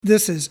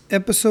This is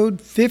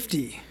episode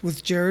 50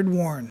 with Jared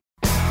Warren.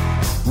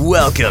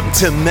 Welcome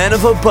to Men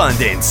of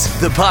Abundance,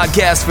 the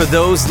podcast for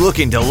those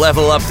looking to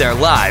level up their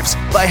lives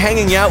by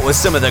hanging out with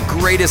some of the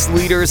greatest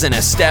leaders and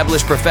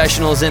established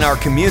professionals in our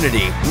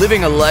community,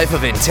 living a life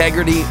of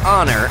integrity,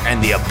 honor, and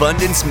the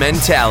abundance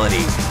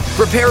mentality.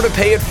 Prepare to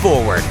pay it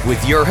forward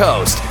with your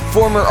host,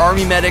 former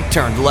Army medic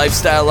turned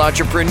lifestyle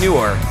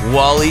entrepreneur,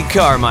 Wally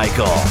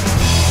Carmichael.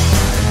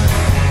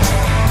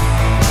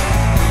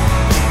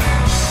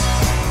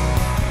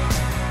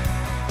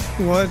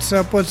 What's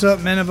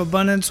up, Men of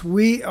Abundance?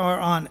 We are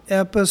on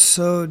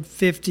episode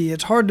 50.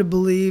 It's hard to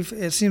believe.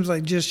 It seems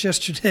like just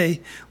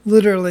yesterday,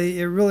 literally,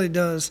 it really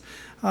does,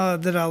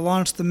 that I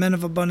launched the Men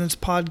of Abundance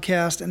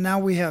podcast, and now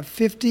we have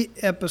 50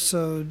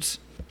 episodes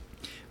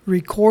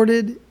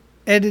recorded,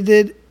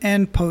 edited,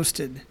 and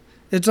posted.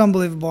 It's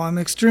unbelievable. I'm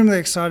extremely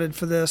excited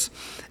for this.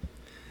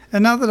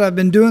 And now that I've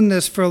been doing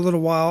this for a little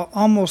while,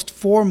 almost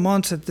 4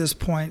 months at this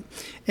point,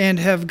 and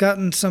have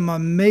gotten some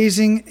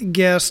amazing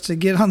guests to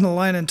get on the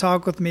line and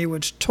talk with me,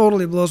 which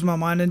totally blows my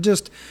mind. And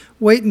just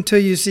wait until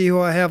you see who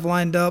I have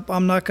lined up.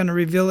 I'm not going to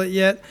reveal it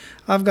yet.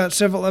 I've got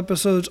several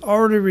episodes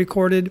already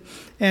recorded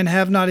and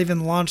have not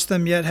even launched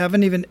them yet,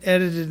 haven't even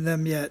edited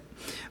them yet.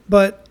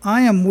 But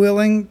I am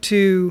willing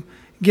to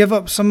give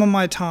up some of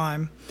my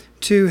time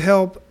to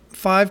help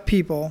 5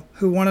 people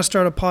who want to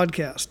start a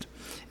podcast.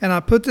 And I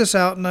put this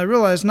out, and I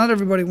realize not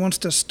everybody wants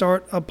to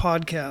start a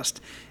podcast.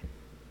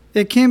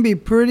 It can be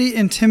pretty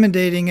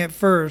intimidating at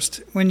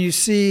first when you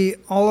see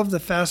all of the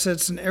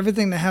facets and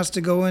everything that has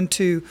to go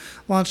into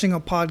launching a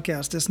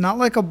podcast. It's not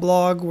like a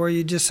blog where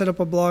you just set up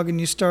a blog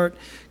and you start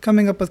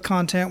coming up with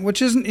content,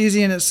 which isn't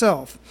easy in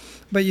itself.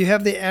 But you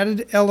have the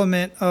added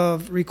element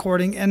of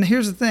recording. And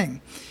here's the thing.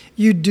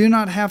 You do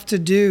not have to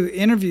do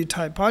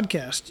interview-type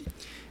podcasts.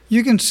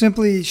 You can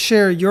simply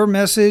share your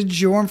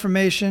message, your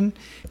information,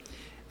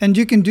 and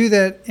you can do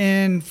that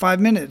in 5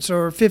 minutes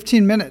or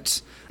 15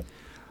 minutes.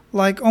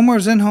 Like Omar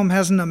Zenhom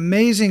has an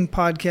amazing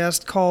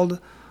podcast called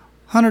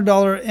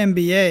 $100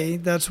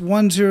 MBA. That's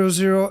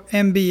 100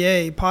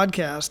 MBA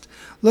podcast.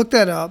 Look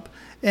that up,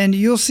 and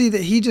you'll see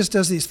that he just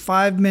does these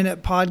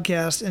 5-minute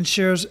podcasts and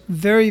shares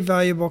very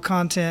valuable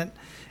content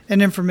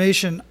and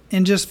information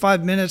in just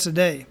 5 minutes a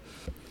day.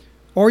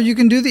 Or you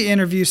can do the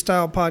interview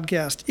style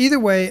podcast. Either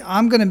way,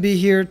 I'm going to be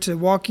here to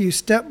walk you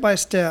step by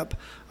step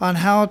on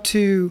how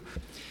to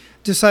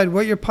decide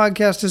what your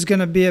podcast is going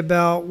to be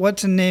about, what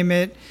to name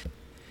it,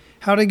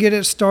 how to get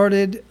it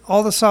started,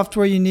 all the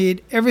software you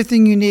need,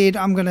 everything you need.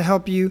 I'm going to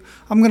help you.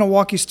 I'm going to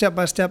walk you step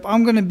by step.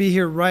 I'm going to be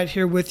here right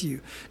here with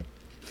you.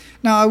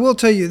 Now, I will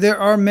tell you, there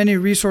are many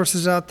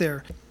resources out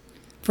there.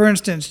 For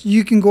instance,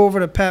 you can go over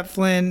to Pat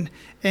Flynn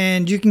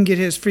and you can get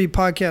his free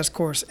podcast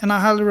course, and I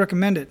highly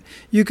recommend it.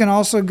 You can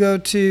also go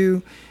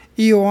to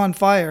EO on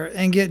Fire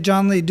and get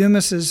John Lee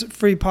Dumas's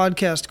free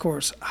podcast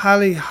course.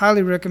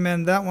 Highly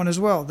recommend that one as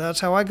well. That's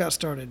how I got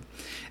started.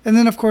 And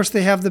then, of course,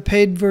 they have the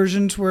paid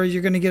versions where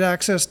you're going to get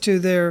access to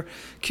their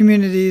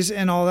communities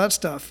and all that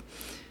stuff.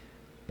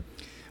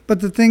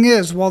 But the thing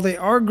is, while they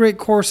are great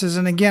courses,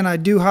 and again, I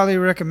do highly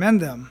recommend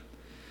them,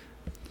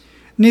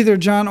 neither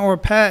John or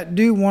Pat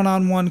do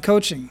one-on-one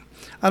coaching.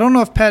 I don't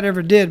know if Pat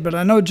ever did, but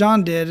I know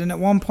John did, and at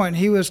one point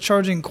he was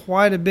charging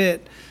quite a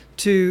bit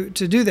to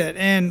do that,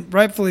 and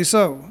rightfully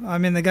so. I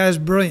mean, the guy's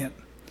brilliant.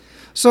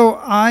 So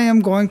I am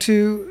going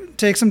to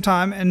take some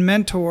time and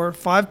mentor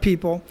 5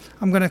 people.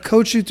 I'm going to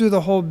coach you through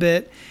the whole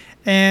bit,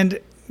 and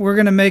we're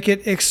going to make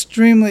it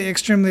extremely,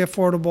 extremely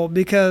affordable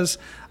because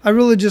I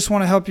really just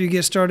want to help you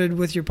get started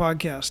with your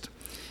podcast.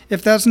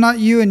 If that's not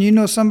you and you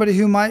know somebody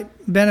who might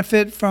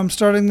benefit from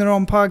starting their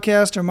own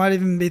podcast or might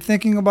even be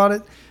thinking about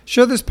it,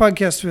 share this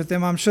podcast with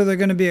them. I'm sure they're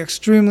going to be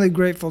extremely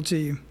grateful to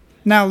you.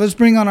 Now, let's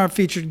bring on our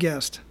featured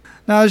guest.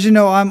 Now, as you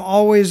know, I'm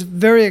always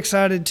very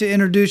excited to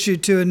introduce you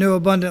to a new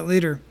abundant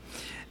leader.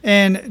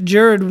 And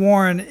Jared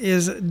Warren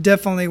is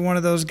definitely one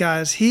of those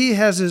guys. He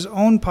has his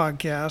own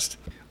podcast,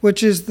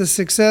 which is the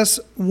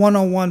Success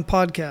 101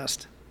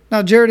 podcast.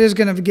 Now, Jared is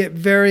going to get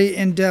very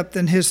in-depth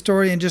in his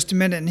story in just a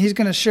minute, and he's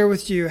going to share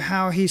with you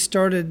how he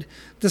started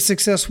the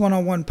Success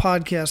 101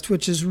 podcast,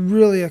 which is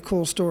really a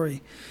cool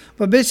story.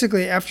 But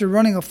basically, after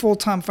running a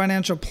full-time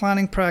financial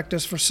planning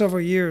practice for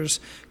several years,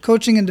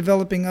 coaching and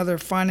developing other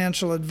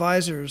financial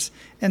advisors,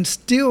 and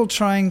still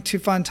trying to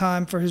find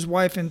time for his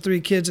wife and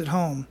 3 kids at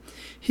home,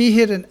 he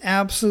hit an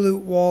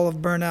absolute wall of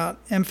burnout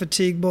and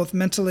fatigue, both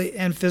mentally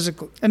and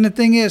physically. And the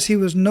thing is, he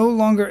was no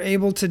longer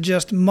able to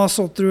just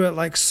muscle through it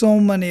like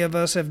so many of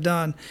us have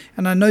done,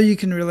 and I know you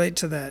can relate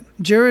to that.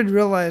 Jared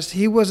realized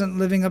he wasn't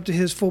living up to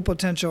his full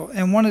potential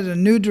and wanted a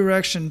new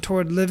direction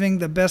toward living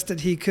the best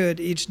that he could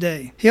each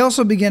day. He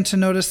also began to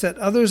notice that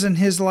others in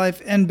his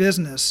life and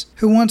business,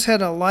 who once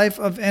had a life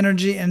of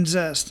energy and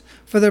zest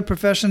for their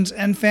professions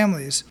and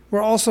families,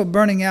 were also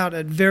burning out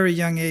at very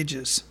young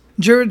ages.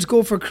 Jared's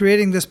goal for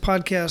creating this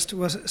podcast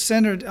was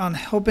centered on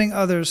helping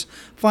others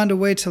find a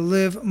way to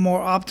live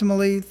more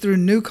optimally through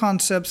new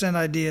concepts and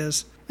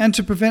ideas, and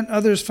to prevent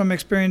others from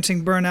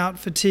experiencing burnout,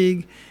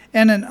 fatigue,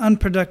 and an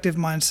unproductive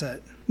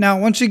mindset. Now,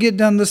 once you get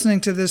done listening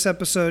to this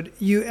episode,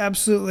 you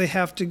absolutely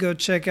have to go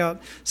check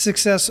out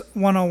Success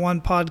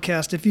 101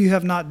 podcast if you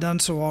have not done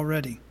so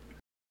already.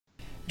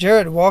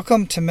 Jared,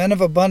 welcome to Men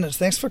of Abundance.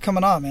 Thanks for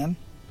coming on, man.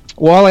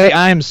 Wally,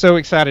 I am so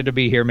excited to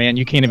be here, man.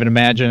 You can't even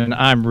imagine.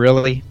 I'm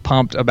really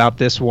pumped about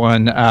this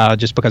one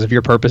just because of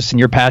your purpose and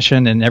your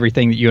passion and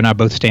everything that you and I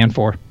both stand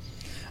for.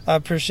 I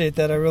appreciate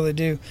that. I really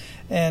do.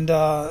 And,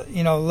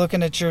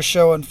 looking at your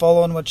show and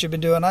following what you've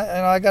been doing,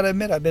 I got to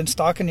admit, I've been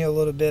stalking you a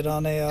little bit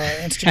on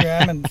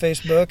Instagram and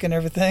Facebook and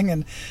everything.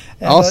 And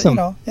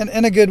awesome.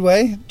 In a good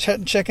way,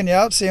 checking you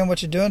out, seeing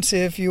what you're doing, see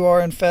if you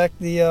are, in fact,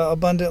 the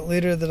abundant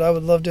leader that I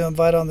would love to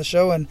invite on the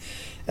show. And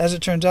as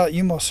it turns out,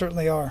 you most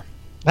certainly are.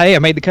 Hey, I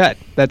made the cut.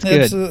 That's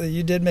good. Absolutely.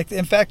 You did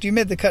in fact, you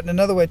made the cut in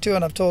another way, too.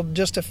 And I've told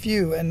just a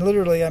few, and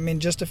literally, I mean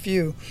just a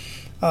few,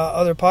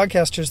 other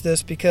podcasters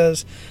this,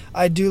 because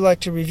I do like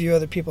to review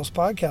other people's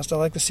podcasts. I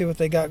like to see what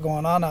they got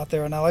going on out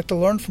there, and I like to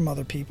learn from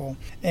other people.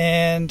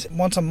 And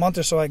once a month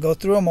or so, I go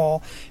through them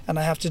all, and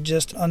I have to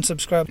just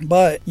unsubscribe.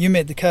 But you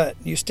made the cut.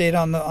 You stayed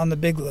on the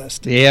big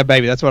list. Yeah,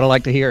 baby. That's what I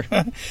like to hear.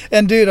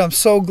 And, dude, I'm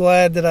so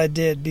glad that I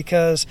did,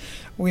 because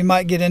we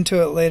might get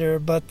into it later,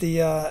 but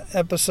the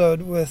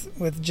episode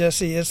with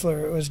Jesse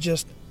Itzler, it was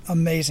just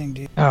amazing,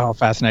 dude. Oh,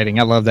 fascinating.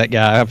 I love that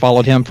guy. I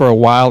followed him for a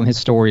while, and his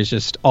story is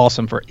just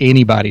awesome for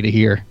anybody to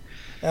hear.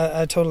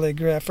 I totally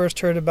agree. I first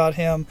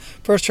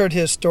heard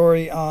his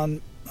story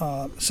on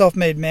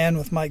Self-Made Man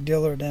with Mike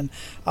Dillard, and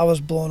I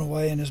was blown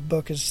away, and his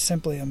book is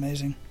simply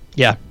amazing.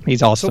 Yeah,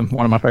 he's awesome.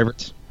 One of my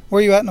favorites. Where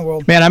are you at in the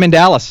world? Man, I'm in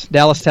Dallas,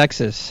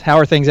 Texas. How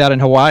are things out in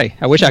Hawaii?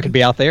 I wish I could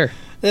be out there.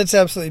 It's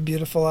absolutely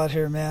beautiful out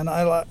here, man.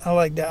 I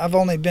like that. I've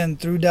only been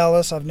through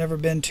Dallas. I've never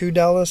been to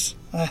Dallas,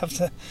 I have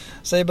to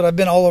say, but I've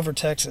been all over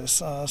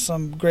Texas.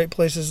 Some great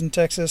places in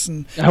Texas.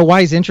 And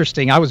Hawaii's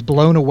interesting. I was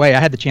blown away. I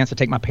had the chance to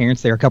take my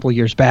parents there a couple of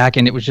years back,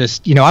 and it was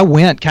just, I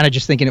went kind of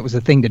just thinking it was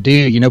a thing to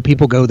do.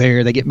 People go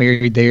there, they get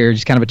married there,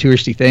 just kind of a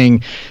touristy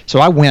thing.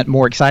 So I went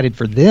more excited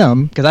for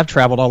them because I've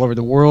traveled all over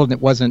the world, and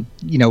it wasn't,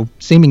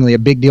 seemingly a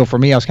big deal for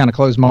me. I was kind of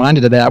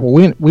closed-minded to that.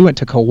 Well, we went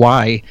to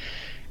Kauai.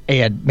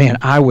 And man,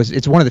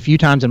 it's one of the few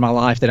times in my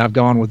life that I've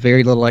gone with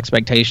very little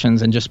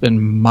expectations and just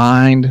been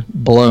mind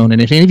blown.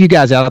 And if any of you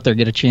guys out there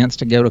get a chance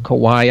to go to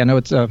Kauai, I know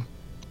it's a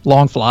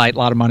long flight, a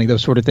lot of money,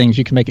 those sort of things.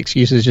 You can make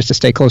excuses just to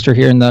stay closer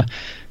here in the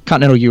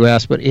continental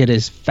U.S., but it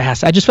is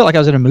fast. I just felt like I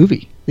was in a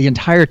movie the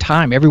entire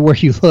time. Everywhere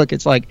you look,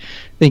 it's like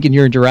thinking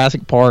you're in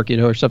Jurassic Park,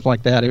 or something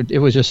like that. It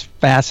was just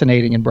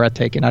fascinating and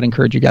breathtaking. I'd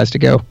encourage you guys to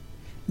go.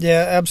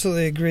 Yeah,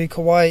 absolutely agree.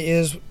 Kauai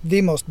is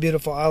the most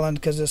beautiful island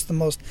because it's the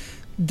most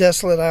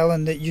desolate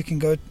island that you can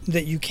go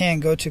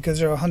to, because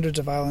there are hundreds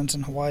of islands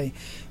in Hawaii,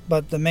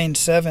 but the main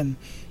seven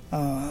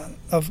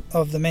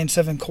of the main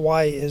seven,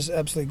 Kauai is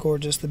absolutely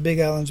gorgeous. The Big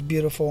Island's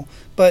beautiful,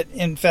 but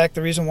in fact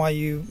the reason why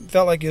you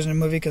felt like you was in a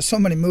movie, because so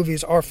many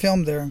movies are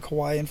filmed there in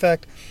Kauai. In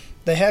fact,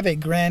 they have a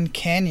Grand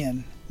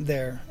Canyon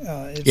there.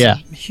 It's a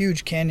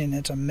huge canyon.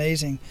 It's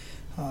amazing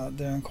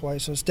there in Kauai,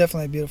 so it's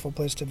definitely a beautiful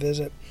place to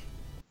visit.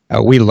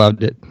 We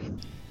loved it.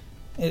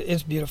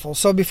 It's beautiful.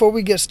 So before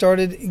we get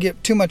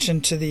too much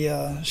into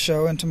the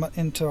show,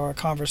 into our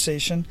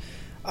conversation,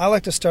 I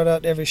like to start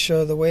out every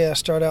show the way I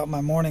start out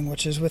my morning,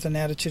 which is with an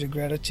attitude of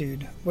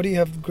gratitude. What do you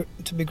have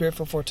to be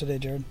grateful for today,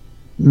 Jared?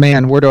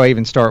 Man, where do I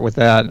even start with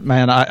that?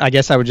 Man, I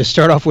guess I would just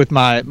start off with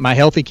my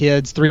healthy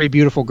kids, 3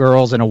 beautiful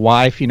girls, and a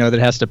wife, that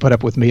has to put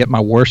up with me at my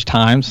worst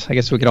times. I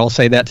guess we could all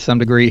say that to some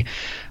degree.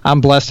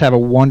 I'm blessed to have a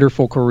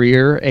wonderful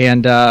career,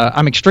 and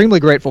I'm extremely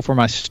grateful for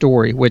my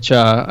story, which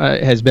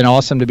has been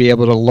awesome to be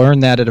able to learn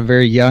that at a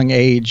very young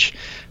age.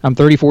 I'm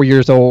 34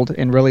 years old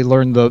and really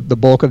learned the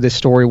bulk of this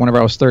story whenever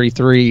I was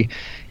 33.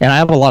 And I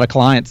have a lot of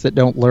clients that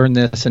don't learn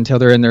this until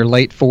they're in their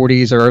late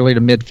 40s or early to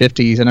mid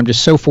 50s, and I'm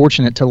just so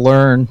fortunate to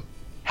learn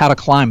how to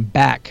climb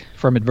back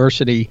from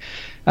adversity.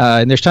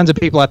 And there's tons of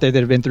people out there that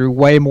have been through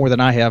way more than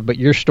I have, but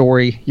your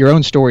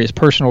own story is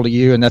personal to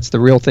you, and that's the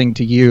real thing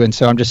to you. And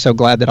so I'm just so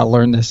glad that I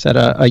learned this at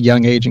a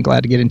young age and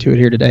glad to get into it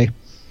here today.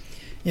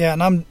 Yeah,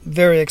 and I'm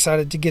very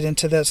excited to get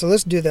into that. So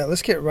let's do that.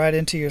 Let's get right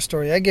into your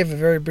story. I gave a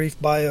very brief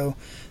bio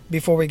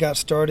before we got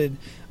started,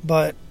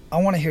 but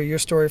I want to hear your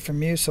story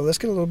from you, so let's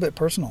get a little bit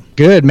personal.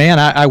 Good, man.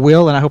 I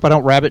will, and I hope I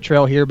don't rabbit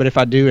trail here, but if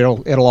I do,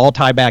 it'll all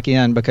tie back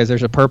in because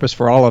there's a purpose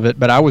for all of it.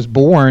 But I was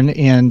born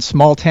in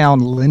small town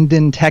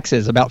Linden,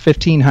 Texas, about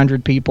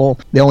 1,500 people.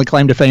 The only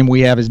claim to fame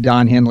we have is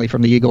Don Henley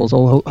from the Eagles,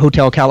 old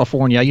Hotel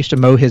California. I used to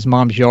mow his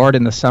mom's yard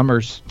in the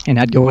summers, and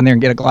I'd go in there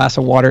and get a glass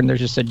of water, and there's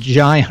just a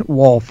giant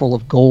wall full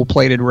of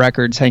gold-plated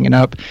records hanging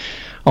up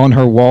on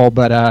her wall.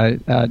 But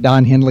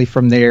Don Henley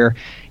from there,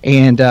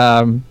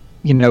 and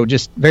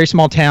just very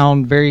small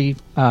town, very,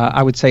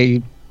 I would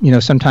say,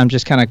 sometimes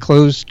just kind of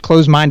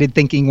closed-minded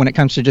thinking when it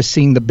comes to just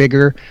seeing the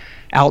bigger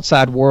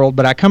outside world.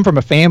 But I come from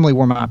a family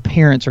where my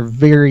parents are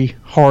very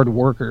hard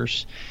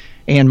workers.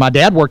 And my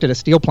dad worked at a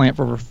steel plant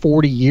for over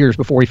 40 years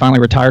before he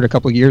finally retired a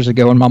couple of years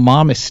ago. And my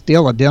mom is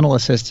still a dental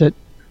assistant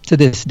to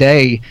this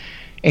day.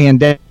 and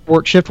that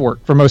shift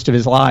work for most of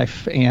his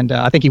life. And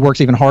I think he works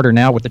even harder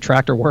now with the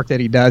tractor work that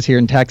he does here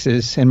in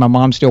Texas. And my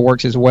mom still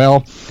works as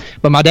well.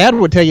 But my dad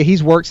would tell you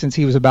he's worked since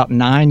he was about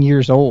 9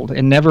 years old,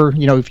 and never,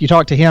 if you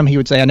talk to him, he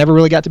would say, I never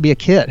really got to be a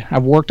kid.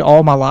 I've worked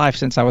all my life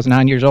since I was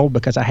 9 years old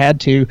because I had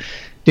to.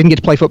 Didn't get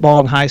to play football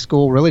in high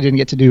school, really didn't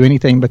get to do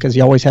anything because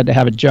he always had to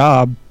have a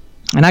job.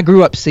 And I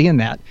grew up seeing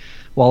that,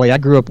 Wally. I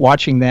grew up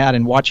watching that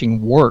and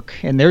watching work.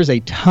 And there's a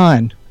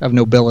ton of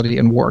nobility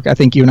in work. I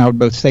think you and I would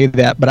both say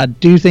that, but I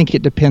do think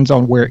it depends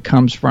on where it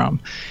comes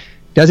from.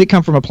 Does it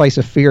come from a place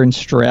of fear and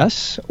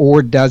stress,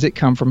 or does it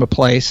come from a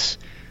place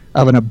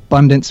of an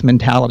abundance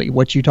mentality,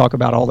 what you talk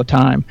about all the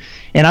time?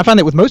 And I find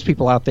that with most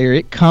people out there,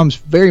 it comes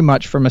very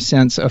much from a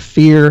sense of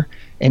fear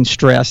and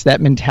stress,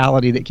 that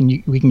mentality that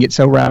we can get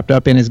so wrapped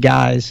up in as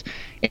guys.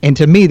 And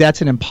to me,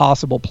 that's an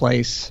impossible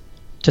place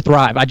to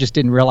thrive. I just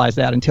didn't realize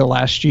that until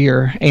last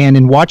year. And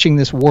in watching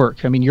this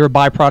work, I mean, you're a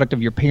byproduct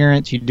of your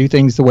parents. You do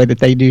things the way that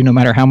they do, no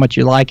matter how much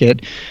you like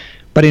it.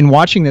 But in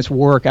watching this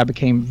work, I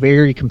became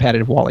very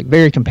competitive, Wally,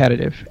 very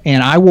competitive.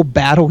 And I will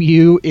battle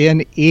you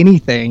in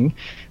anything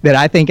that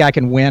I think I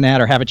can win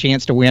at or have a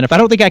chance to win. If I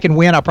don't think I can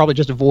win, I'll probably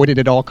just avoid it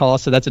at all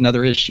costs. So that's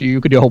another issue.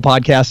 You could do a whole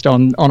podcast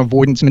on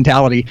avoidance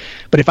mentality.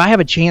 But if I have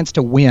a chance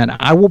to win,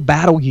 I will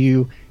battle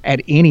you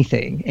at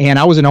anything. And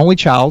I was an only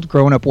child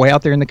growing up way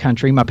out there in the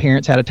country. My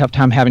parents had a tough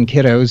time having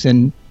kiddos,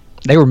 and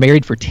they were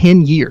married for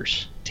 10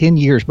 years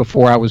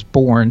before I was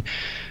born.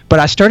 But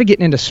I started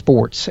getting into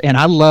sports, and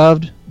I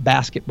loved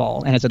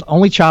basketball. And as an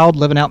only child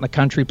living out in the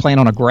country playing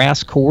on a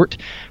grass court,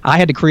 I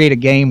had to create a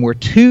game where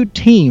two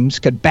teams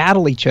could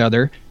battle each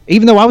other,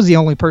 even though I was the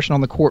only person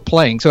on the court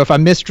playing. So if I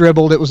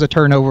misdribbled, it was a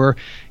turnover.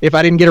 If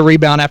I didn't get a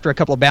rebound after a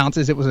couple of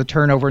bounces, it was a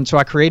turnover. And so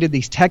I created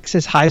these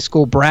Texas high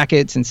school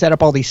brackets and set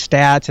up all these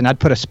stats, and I'd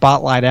put a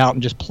spotlight out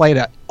and just played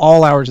at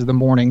all hours of the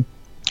morning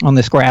on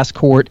this grass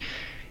court.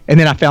 And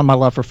then I found my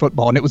love for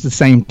football, and it was the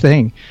same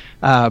thing.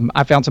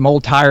 I found some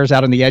old tires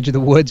out on the edge of the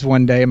woods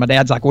one day, and my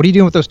dad's like, what are you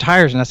doing with those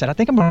tires? And I said, I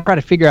think I'm going to try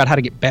to figure out how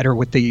to get better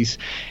with these.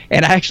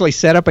 And I actually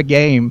set up a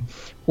game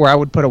where I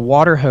would put a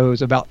water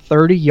hose about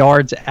 30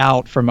 yards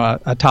out from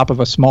a top of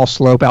a small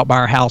slope out by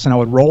our house, and I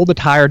would roll the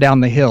tire down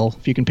the hill,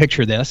 if you can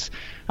picture this.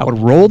 I would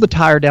roll the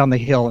tire down the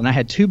hill, and I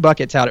had two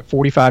buckets out at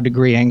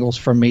 45-degree angles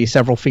from me,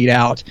 several feet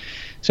out.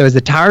 So as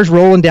the tire's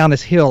rolling down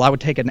this hill, I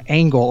would take an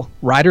angle,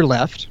 right or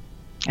left.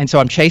 And so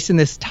I'm chasing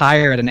this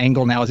tire at an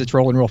angle now as it's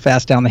rolling real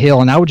fast down the hill,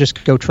 and I would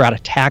just go try to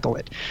tackle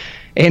it.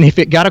 And if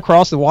it got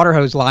across the water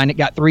hose line, it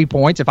got 3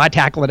 points. If I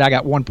tackle it, I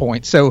got 1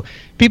 point. So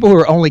people who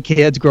are only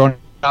children growing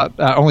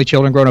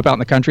up out in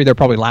the country, they're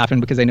probably laughing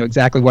because they know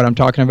exactly what I'm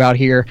talking about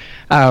here.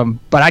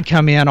 But I'd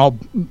come in all,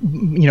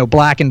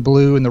 black and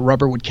blue, and the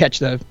rubber would catch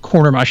the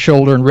corner of my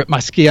shoulder and rip my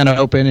skin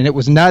open, and it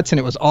was nuts and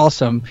it was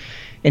awesome.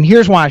 And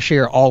here's why I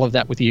share all of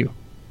that with you.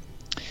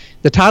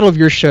 The title of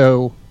your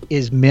show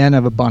is Men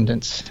of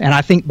Abundance. And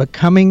I think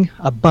becoming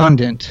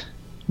abundant,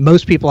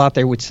 most people out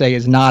there would say,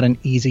 is not an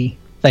easy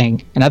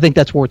thing. And I think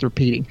that's worth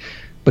repeating.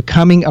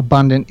 Becoming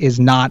abundant is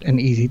not an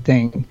easy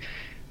thing.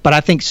 But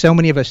I think so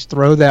many of us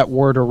throw that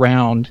word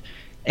around.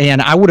 And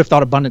I would have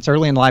thought abundance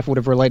early in life would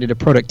have related to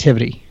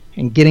productivity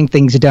and getting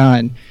things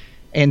done.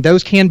 And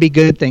those can be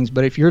good things.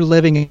 But if you're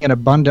living an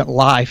abundant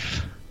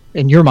life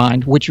in your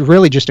mind, which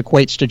really just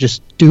equates to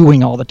just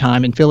doing all the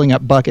time and filling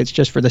up buckets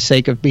just for the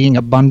sake of being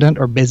abundant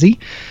or busy,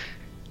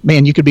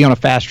 man, you could be on a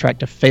fast track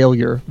to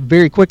failure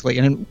very quickly.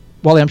 And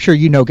Wally, I'm sure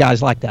you know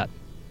guys like that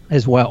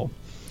as well.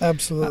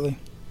 Absolutely.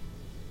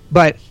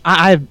 But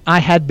I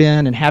had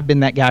been and have been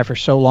that guy for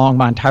so long,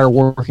 my entire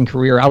working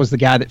career. I was the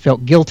guy that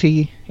felt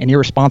guilty and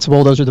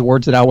irresponsible. Those are the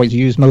words that I always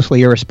use,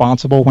 mostly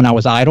irresponsible when I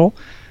was idle.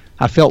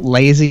 I felt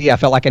lazy. I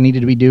felt like I needed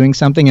to be doing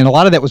something. And a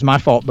lot of that was my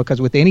fault,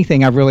 because with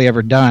anything I've really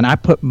ever done, I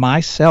put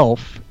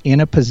myself in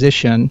a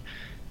position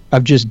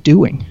of just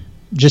doing,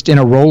 just in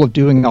a role of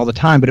doing all the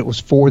time, but it was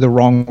for the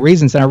wrong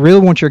reasons. And I really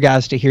want your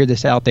guys to hear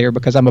this out there,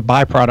 because I'm a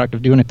byproduct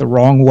of doing it the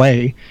wrong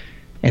way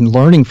and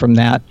learning from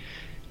that.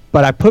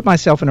 But I put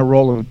myself in a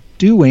role of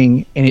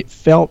doing, and it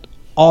felt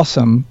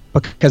awesome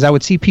because I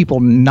would see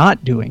people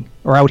not doing,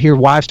 or I would hear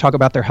wives talk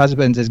about their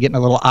husbands as getting a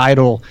little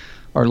idle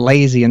or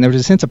lazy, and there was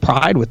a sense of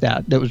pride with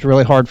that was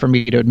really hard for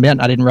me to admit.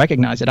 I didn't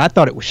recognize it. I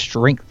thought it was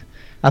strength.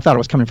 I thought it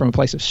was coming from a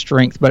place of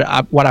strength,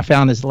 but what I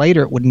found is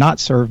later it would not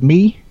serve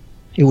me.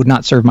 It would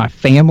not serve my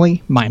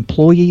family, my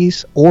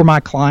employees, or my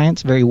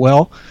clients very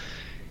well.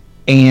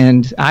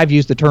 And I've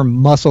used the term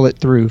muscle it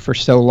through for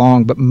so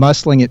long, but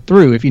muscling it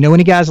through, if you know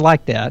any guys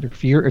like that,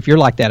 if you're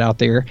like that out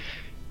there,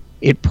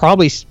 it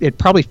probably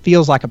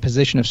feels like a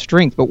position of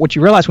strength. But what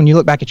you realize when you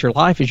look back at your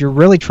life is you're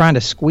really trying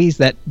to squeeze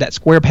that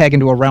square peg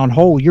into a round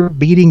hole. You're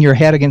beating your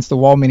head against the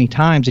wall many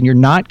times, and you're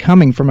not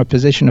coming from a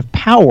position of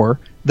power,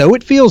 though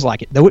it feels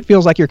like it. Though it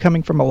feels like you're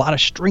coming from a lot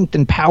of strength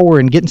and power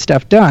and getting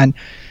stuff done,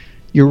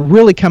 you're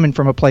really coming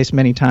from a place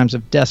many times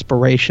of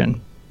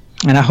desperation.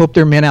 And I hope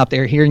there are men out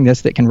there hearing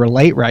this that can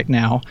relate right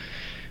now,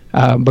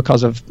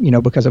 because of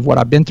what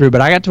I've been through.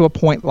 But I got to a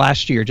point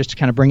last year, just to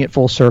kind of bring it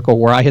full circle,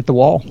 where I hit the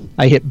wall.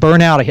 I hit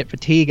burnout, I hit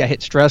fatigue, I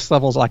hit stress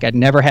levels like I'd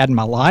never had in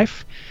my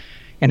life.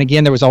 And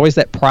again, there was always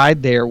that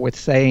pride there with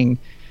saying,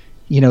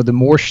 the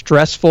more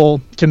stressful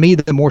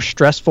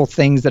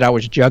things that I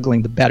was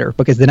juggling, the better,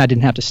 because then I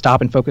didn't have to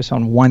stop and focus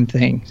on one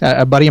thing.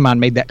 A buddy of mine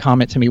made that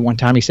comment to me one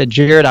time. He said,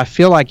 Jared, I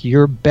feel like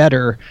you're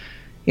better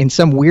in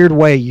some weird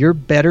way. You're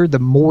better the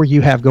more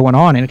you have going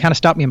on. And it kind of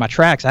stopped me in my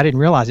tracks. I didn't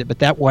realize it, but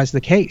that was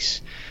the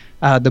case.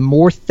 The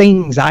more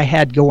things I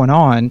had going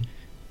on,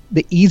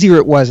 the easier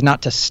it was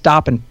not to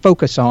stop and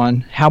focus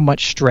on how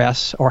much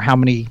stress or how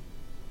many,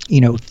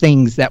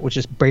 things that was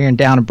just bearing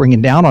down and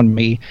bringing down on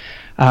me.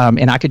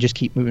 And I could just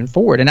keep moving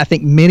forward. And I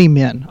think many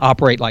men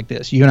operate like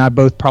this. You and I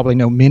both probably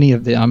know many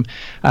of them.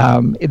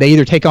 They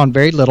either take on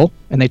very little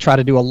and they try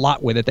to do a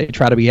lot with it. They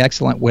try to be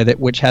excellent with it,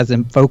 which has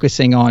them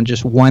focusing on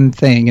just one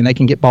thing, and they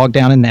can get bogged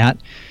down in that.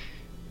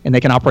 And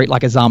they can operate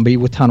like a zombie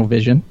with tunnel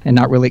vision and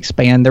not really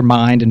expand their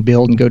mind and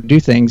build and go do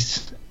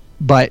things.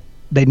 But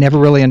they never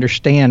really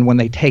understand when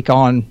they take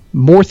on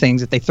more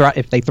things, if they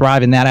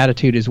thrive in that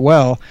attitude as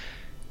well.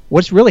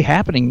 What's really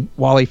happening,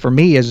 Wally, for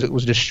me is it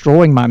was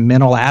destroying my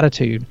mental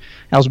attitude.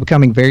 I was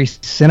becoming very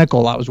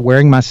cynical. I was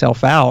wearing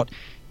myself out.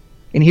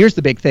 And here's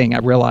the big thing I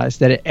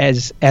realized, that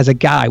as a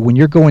guy, when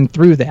you're going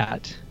through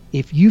that,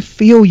 if you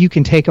feel you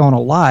can take on a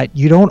lot,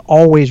 you don't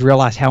always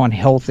realize how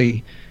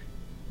unhealthy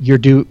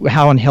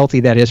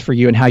that is for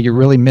you, and how you're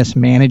really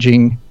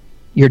mismanaging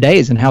your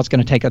days, and how it's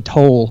going to take a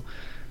toll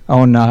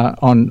on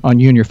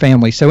you and your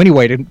family. So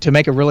anyway, to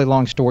make a really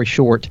long story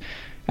short,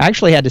 I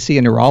actually had to see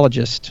a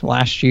neurologist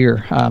last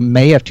year,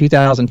 May of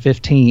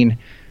 2015.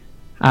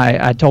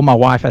 I told my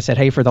wife, I said,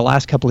 hey, for the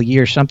last couple of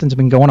years, something's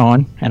been going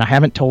on, and I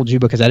haven't told you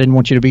because I didn't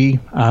want you to be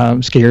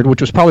scared,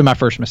 which was probably my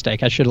first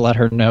mistake. I should have let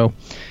her know.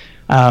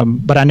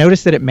 But I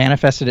noticed that it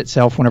manifested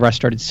itself whenever I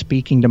started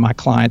speaking to my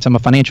clients. I'm a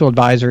financial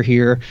advisor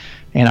here,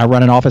 and I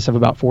run an office of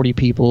about 40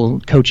 people,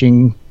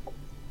 coaching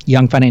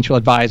young financial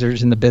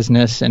advisors in the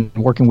business and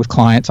working with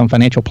clients on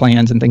financial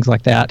plans and things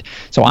like that.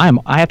 So I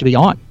have to be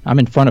on. I'm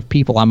in front of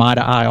people. I'm eye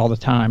to eye all the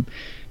time.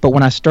 But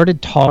when I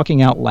started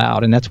talking out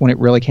loud, and that's when it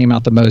really came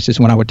out the most, is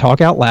when I would talk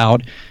out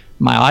loud,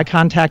 my eye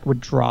contact would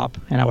drop,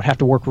 and I would have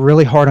to work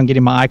really hard on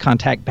getting my eye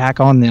contact back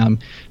on them.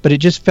 But it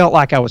just felt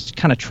like I was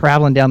kind of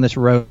traveling down this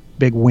road.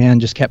 Big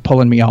wind just kept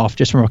pulling me off,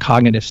 just from a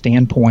cognitive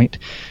standpoint,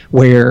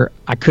 where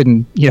I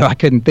couldn't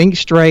think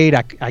straight.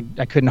 I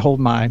couldn't hold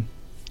my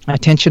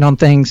attention on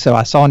things. So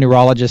I saw a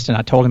neurologist, and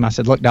I told him, I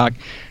said, look, doc,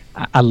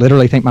 I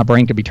literally think my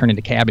brain could be turned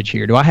into cabbage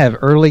here. Do I have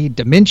early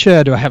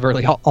dementia? Do I have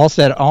early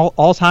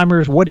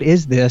Alzheimer's? What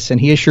is this? And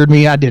he assured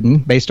me I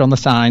didn't, based on the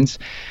signs.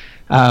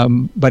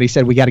 But he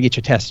said, we got to get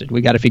you tested.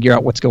 We got to figure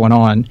out what's going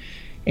on.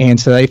 And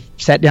so they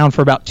sat down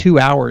for about 2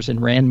 hours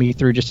and ran me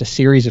through just a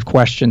series of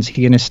questions,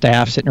 he and his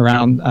staff sitting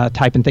around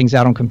typing things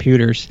out on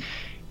computers.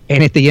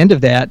 And at the end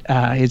of that,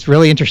 it's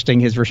really interesting,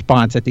 his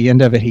response. At the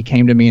end of it, he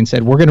came to me and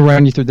said, we're going to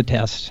run you through the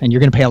tests, and you're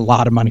going to pay a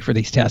lot of money for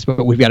these tests,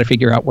 but we've got to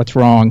figure out what's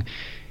wrong.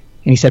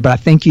 And he said, but I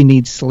think you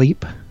need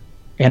sleep,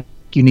 and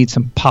you need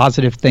some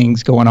positive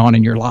things going on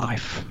in your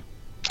life.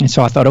 And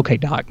so I thought, okay,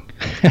 doc,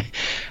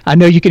 I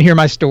know you can hear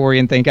my story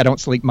and think I don't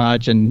sleep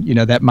much, and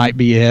that might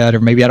be it,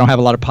 or maybe I don't have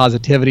a lot of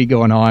positivity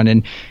going on.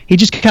 And he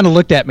just kind of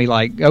looked at me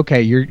like,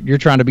 okay, you're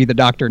trying to be the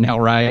doctor now,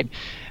 right?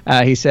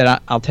 He said,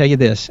 I'll tell you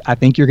this, I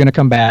think you're going to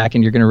come back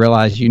and you're going to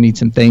realize you need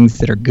some things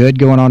that are good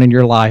going on in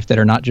your life that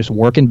are not just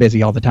working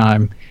busy all the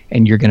time,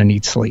 and you're going to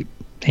need sleep.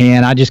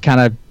 And I just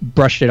kind of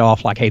brushed it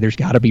off like, hey, there's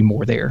got to be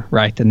more there,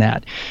 right, than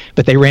that.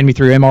 But they ran me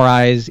through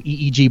MRIs,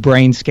 EEG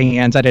brain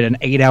scans. I did an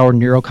 8-hour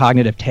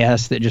neurocognitive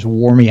test that just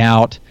wore me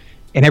out.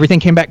 And everything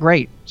came back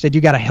great. Said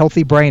you got a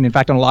healthy brain. In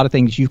fact, on a lot of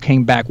things, you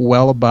came back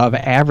well above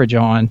average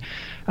on.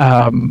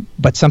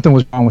 But something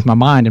was wrong with my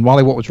mind. And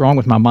Wally, what was wrong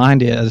with my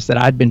mind is that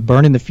I'd been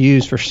burning the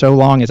fuse for so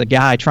long as a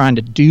guy trying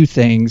to do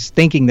things,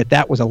 thinking that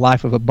that was a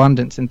life of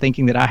abundance, and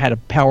thinking that I had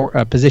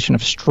a position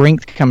of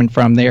strength coming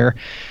from there,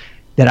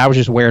 that I was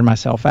just wearing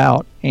myself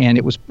out. And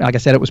it was, like I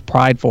said, it was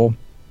prideful.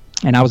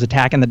 And I was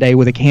attacking the day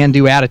with a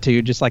can-do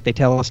attitude, just like they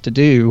tell us to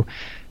do.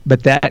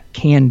 But that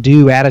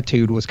can-do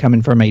attitude was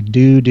coming from a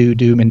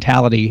do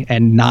mentality,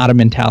 and not a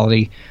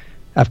mentality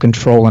of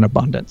control and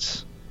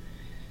abundance.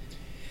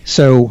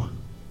 So,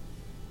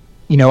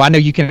 I know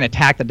you can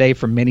attack the day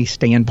from many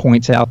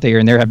standpoints out there,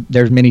 and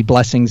there's many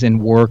blessings in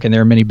work, and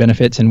there are many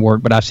benefits in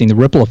work, but I've seen the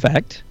ripple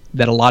effect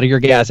that a lot of your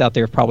guys out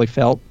there have probably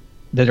felt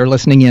that are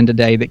listening in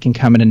today that can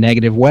come in a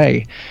negative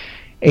way.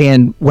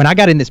 And when I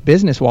got in this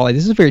business, Wally,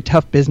 this is a very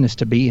tough business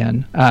to be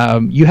in.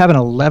 You have an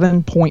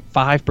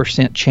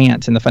 11.5%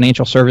 chance in the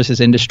financial services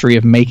industry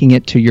of making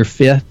it to your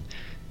 5th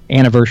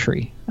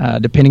anniversary.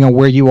 Depending on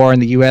where you are in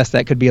the U.S.,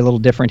 that could be a little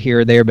different here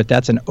or there, but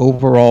that's an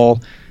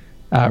overall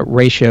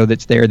ratio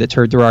that's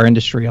heard through our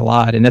industry a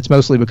lot. And that's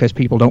mostly because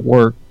people don't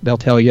work, they'll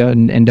tell you,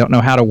 and don't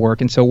know how to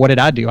work. And so what did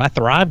I do? I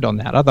thrived on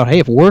that. I thought, hey,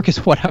 if work is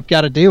what I've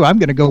got to do, I'm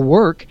going to go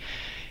work.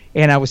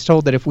 And I was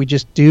told that if I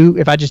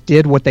just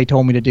did what they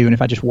told me to do, and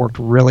if I just worked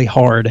really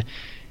hard,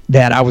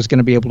 that I was going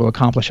to be able to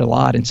accomplish a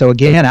lot. And so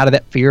again, out of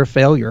that fear of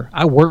failure,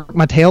 I worked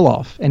my tail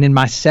off. And in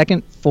my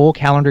second full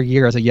calendar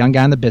year as a young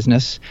guy in the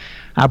business,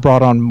 I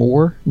brought on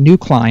more new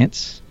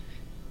clients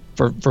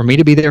for me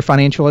to be their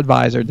financial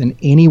advisor than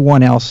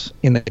anyone else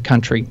in the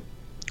country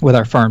with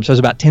our firm. So there's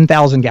about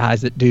 10,000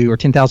 guys that do, or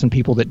 10,000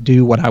 people that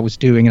do what I was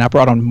doing. And I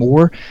brought on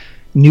more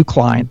new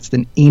clients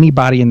than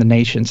anybody in the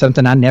nation,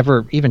 something I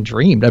never even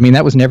dreamed. I mean,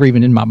 that was never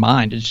even in my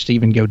mind to just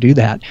even go do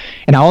that.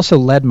 And I also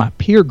led my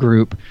peer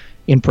group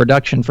in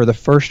production for the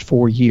first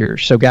 4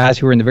 years. So guys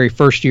who were in the very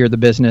first year of the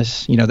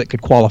business, that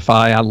could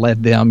qualify, I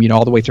led them,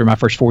 all the way through my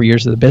first 4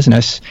 years of the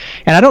business.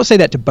 And I don't say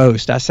that to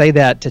boast. I say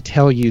that to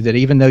tell you that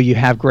even though you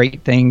have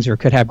great things or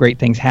could have great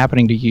things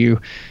happening to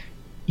you,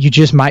 you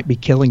just might be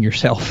killing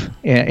yourself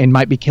and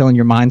might be killing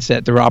your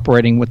mindset through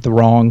operating with the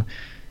wrong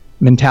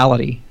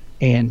mentality.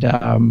 And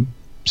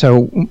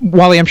so,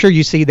 Wally, I'm sure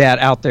you see that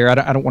out there.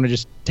 I don't want to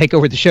just take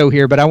over the show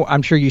here, but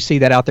I'm sure you see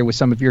that out there with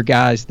some of your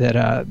guys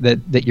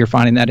that you're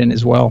finding that in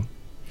as well.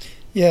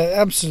 Yeah,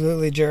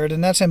 absolutely, Jared.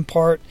 And that's in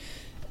part,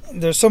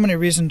 there's so many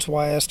reasons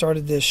why I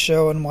started this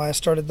show and why I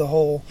started the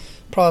whole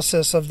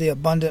process of the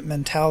abundant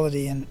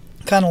mentality, and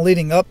kind of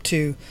leading up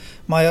to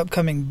my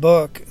upcoming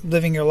book,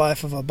 Living Your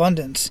Life of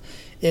Abundance.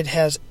 It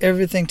has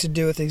everything to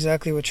do with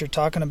exactly what you're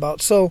talking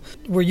about. So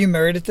were you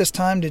married at this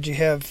time? Did you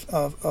have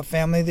a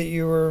family that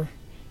you were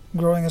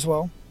growing as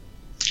well?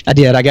 I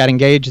did. I got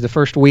engaged the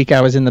first week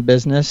I was in the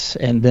business,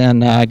 and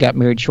then I got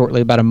married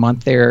shortly about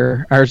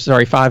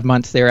 5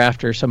 months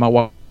thereafter. So my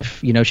wife,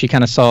 she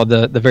kind of saw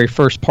the very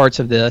first parts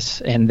of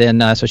this, and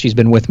then so she's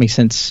been with me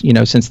since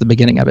the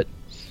beginning of it.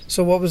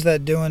 So what was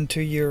that doing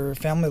to your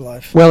family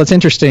life? Well, it's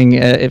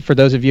interesting for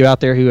those of you out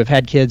there who have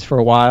had kids for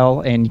a while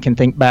and can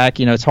think back.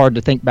 It's hard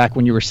to think back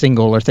when you were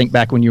single or think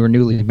back when you were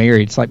newly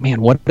married. It's like, man,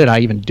 what did I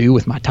even do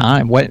with my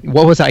time? What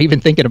was I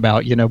even thinking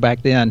about,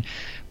 back then?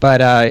 But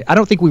I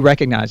don't think we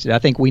recognized it. I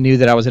think we knew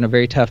that I was in a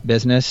very tough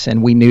business,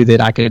 and we knew that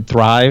I could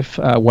thrive,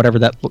 whatever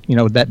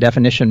that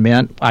definition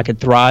meant. I could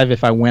thrive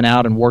if I went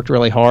out and worked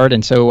really hard.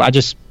 And so I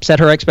just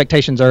set her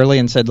expectations early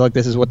and said, look,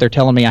 this is what they're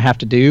telling me I have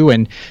to do.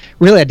 And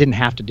really, I didn't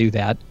have to do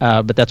that,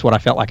 but that's what I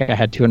felt like I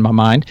had to in my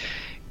mind.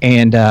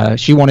 And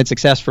she wanted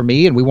success for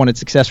me, and we wanted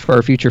success for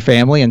our future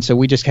family. And so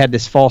we just had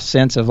this false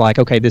sense of like,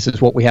 okay, this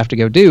is what we have to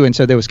go do. And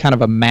so there was kind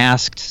of a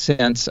masked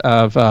sense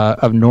of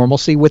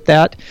normalcy with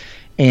that.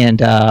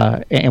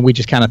 And we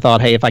just kind of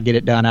thought, hey, if I get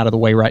it done out of the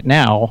way right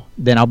now,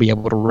 then I'll be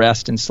able to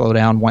rest and slow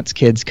down once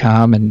kids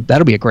come, and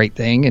that'll be a great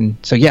thing. And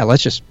so, yeah,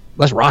 let's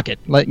rock it.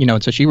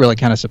 And so she really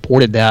kind of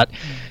supported that,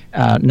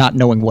 not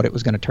knowing what it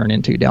was going to turn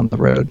into down the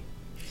road.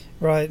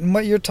 Right. And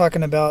what you're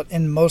talking about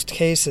in most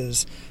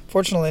cases,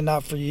 fortunately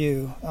not for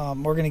you,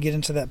 we're going to get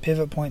into that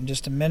pivot point in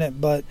just a minute,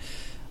 but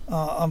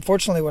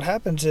unfortunately what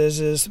happens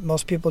is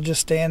most people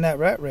just stay in that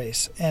rat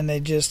race, and they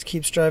just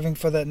keep striving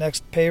for that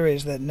next pay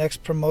raise, that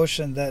next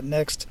promotion, that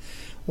next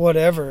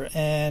whatever,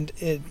 and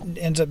it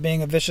ends up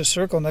being a vicious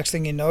circle. Next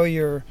thing you know,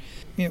 you're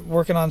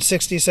working on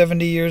 60,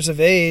 70 years of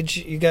age,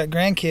 you got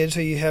grandkids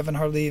who you haven't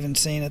hardly even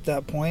seen at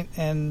that point,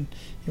 and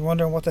you're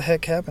wondering what the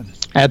heck happened.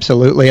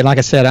 Absolutely. And like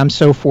I said, I'm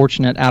so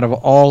fortunate. Out of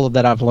all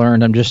that I've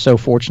learned, I'm just so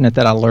fortunate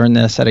that I learned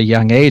this at a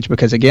young age,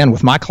 because again,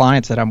 with my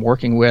clients that I'm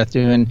working with,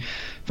 doing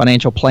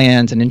financial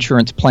plans and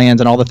insurance plans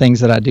and all the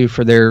things that I do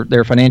for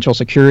their financial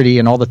security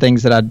and all the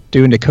things that I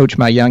do to coach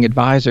my young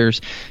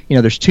advisors,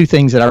 there's two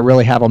things that I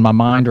really have on my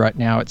mind right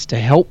now. It's to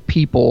help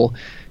people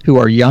who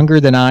are younger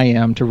than I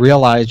am to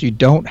realize you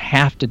don't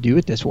have to do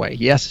it this way.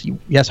 Yes,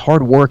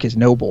 hard work is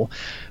noble,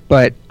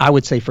 but I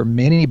would say for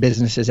many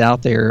businesses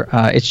out there,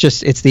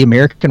 it's the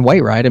American way,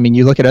 right? I mean,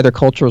 you look at other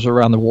cultures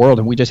around the world,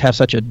 and we just have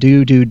such a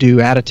do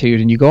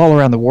attitude, and you go all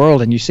around the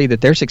world and you see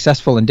that they're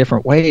successful in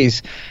different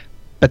ways,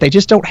 but they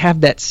just don't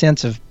have that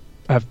sense of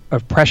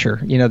pressure,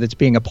 that's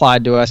being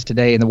applied to us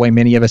today, and the way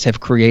many of us have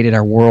created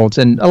our worlds.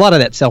 And a lot of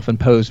that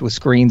self-imposed with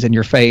screens in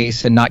your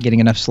face and not getting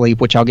enough sleep,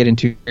 which I'll get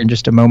into in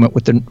just a moment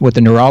with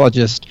the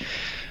neurologist.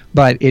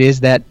 But it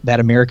is that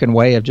American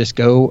way of just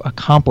go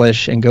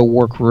accomplish and go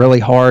work really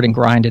hard and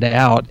grind it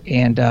out.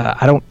 And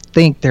I don't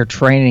think they're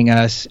training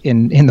us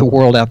in the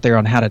world out there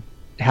on how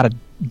to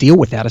deal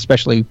with that,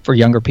 especially for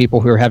younger people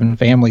who are having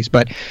families,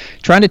 but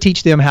trying to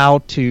teach them how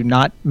to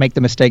not make the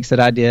mistakes that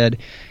I did.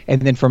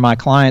 And then for my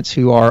clients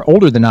who are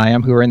older than I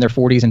am, who are in their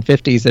 40s and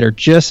 50s, that are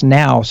just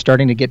now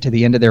starting to get to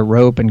the end of their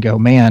rope and go,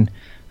 man,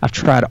 I've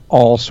tried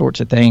all sorts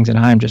of things and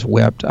I'm just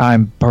whipped.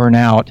 I'm burnt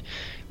out.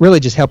 Really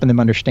just helping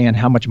them understand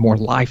how much more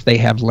life they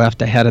have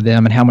left ahead of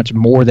them and how much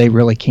more they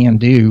really can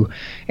do.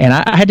 And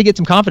I had to get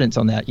some confidence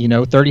on that.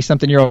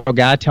 30-something-year-old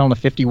guy telling a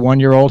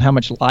 51-year-old how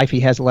much life he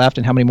has left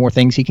and how many more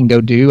things he can go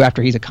do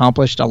after he's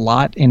accomplished a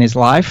lot in his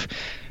life.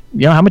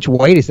 How much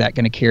weight is that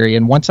going to carry?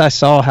 And once I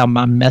saw how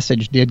my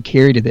message did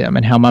carry to them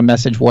and how my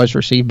message was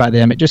received by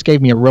them, it just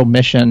gave me a real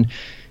mission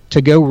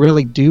to go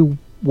really do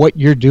what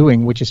you're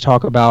doing, which is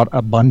talk about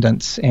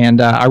abundance.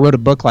 And I wrote a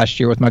book last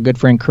year with my good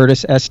friend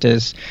Curtis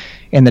Estes,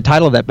 and the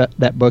title of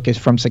that book is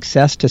From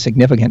Success to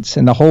Significance.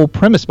 And the whole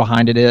premise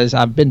behind it is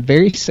I've been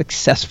very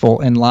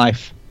successful in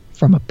life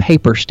from a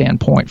paper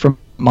standpoint, from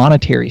a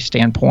monetary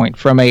standpoint,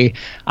 from a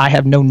I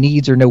have no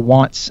needs or no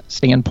wants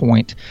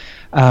standpoint.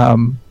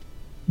 But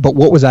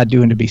what was I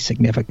doing to be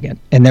significant?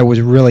 And there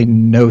was really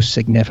no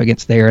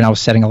significance there, and I was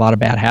setting a lot of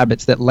bad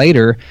habits that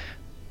later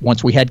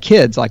once we had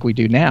kids like we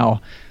do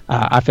now,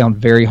 I found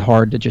very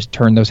hard to just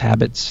turn those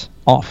habits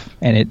off,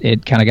 and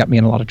it kind of got me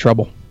in a lot of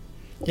trouble.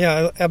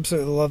 Yeah, I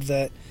absolutely love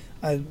that.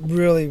 I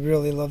really,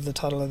 really love the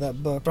title of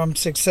that book, From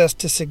Success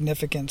to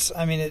Significance.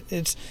 I mean,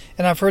 it's,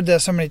 and I've heard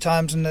that so many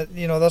times, and that,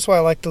 that's why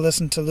I like to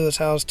listen to Lewis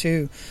Howes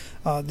too,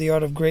 The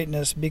Art of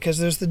Greatness, because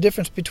there's the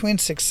difference between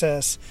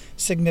success,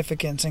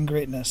 significance, and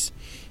greatness.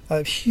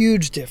 A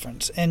huge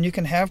difference. And you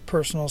can have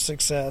personal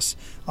success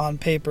on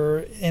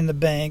paper, in the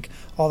bank,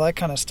 all that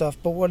kind of stuff.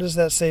 But what does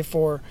that say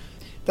for?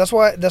 That's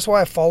why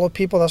I follow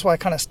people. That's why I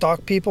kind of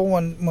stalk people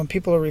when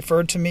people are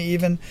referred to me,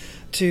 even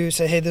to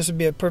say, hey, this would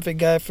be a perfect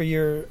guy for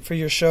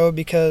your show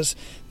because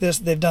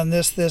they've done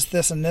this,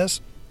 and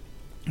this.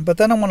 But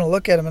then I want to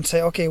look at them and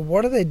say, okay,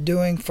 what are they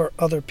doing for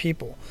other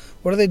people?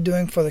 What are they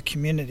doing for the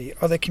community?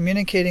 Are they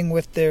communicating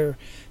with their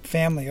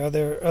family? Are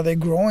they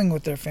growing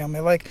with their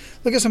family? Like,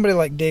 look at somebody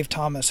like Dave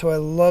Thomas, who I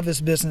love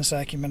his business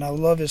acumen. I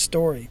love his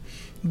story.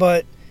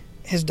 But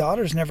his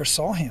daughters never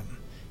saw him.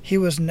 He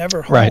was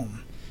never home. Right.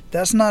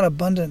 That's not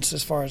abundance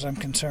as far as I'm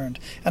concerned.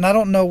 And I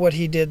don't know what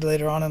he did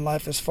later on in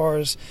life as far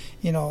as,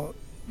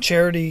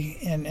 charity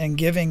and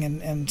giving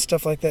and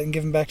stuff like that and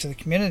giving back to the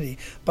community.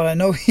 But I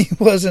know he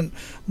wasn't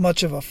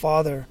much of a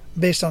father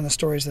based on the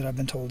stories that I've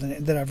been told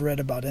and that I've read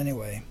about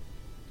anyway.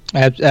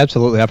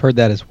 Absolutely. I've heard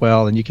that as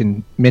well. And you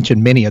can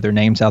mention many other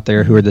names out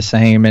there who are the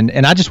same.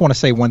 And I just want to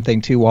say one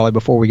thing too, Wally,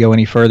 before we go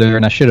any further,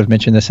 and I should have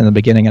mentioned this in the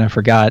beginning and I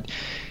forgot.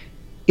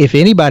 If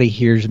anybody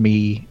hears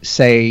me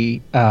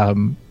say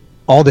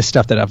all this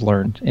stuff that I've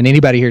learned, and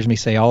anybody hears me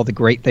say all the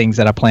great things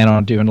that I plan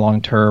on doing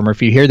long term, or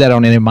if you hear that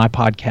on any of my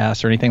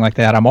podcasts or anything like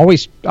that, I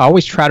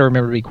always try to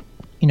remember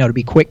to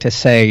be quick to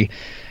say,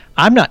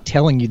 I'm not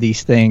telling you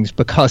these things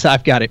because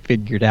I've got it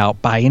figured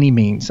out by any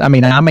means. I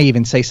mean, I may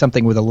even say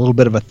something with a little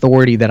bit of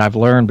authority that I've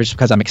learned just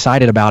because I'm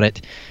excited about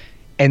it.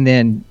 And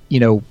then,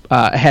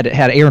 I had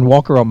Aaron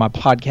Walker on my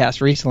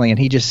podcast recently, and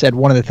he just said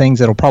one of the things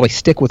that'll probably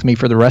stick with me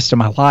for the rest of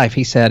my life.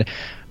 He said,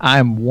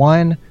 I'm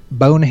one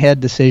bonehead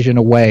decision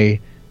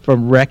away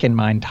from wrecking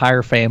my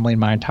entire family and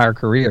my entire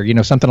career,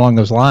 something along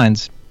those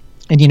lines.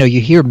 And,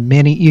 you hear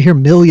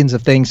millions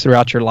of things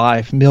throughout your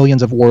life,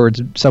 millions of words,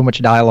 so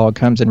much dialogue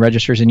comes and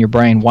registers in your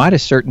brain. Why do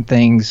certain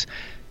things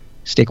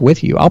stick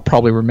with you? I'll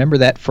probably remember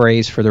that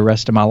phrase for the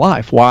rest of my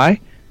life. Why?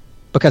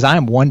 Because I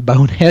am one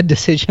bonehead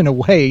decision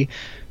away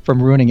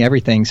from ruining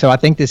everything. So I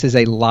think this is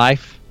a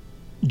life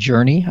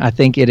journey. I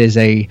think it is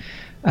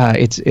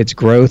it's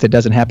growth. It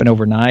doesn't happen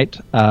overnight.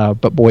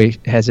 But boy,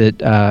 has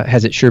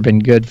it sure been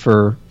good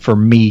for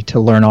me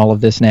to learn all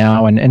of this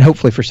now, and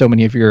hopefully for so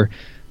many of your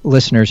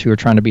listeners who are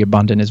trying to be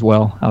abundant as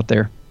well out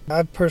there.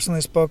 I've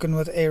personally spoken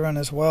with Aaron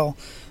as well,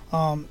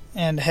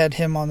 and had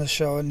him on the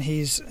show, and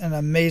he's an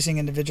amazing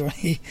individual.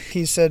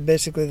 He said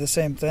basically the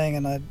same thing,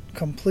 and I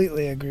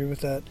completely agree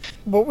with that.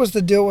 What was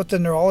the deal with the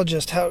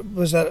neurologist? How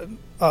was that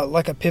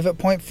like a pivot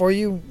point for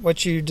you,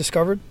 what you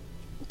discovered?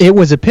 It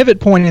was a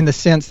pivot point in the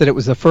sense that it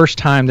was the first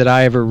time that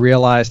I ever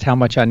realized how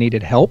much I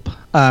needed help.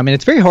 And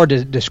it's very hard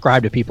to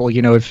describe to people.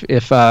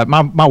 If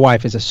my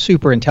wife is a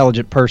super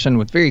intelligent person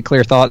with very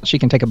clear thoughts, she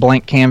can take a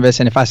blank canvas.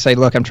 And if I say,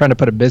 look, I'm trying to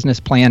put a business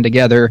plan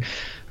together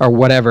or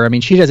whatever, I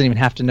mean, she doesn't even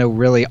have to know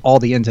really all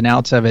the ins and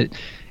outs of it.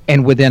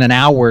 And within an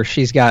hour,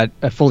 she's got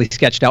a fully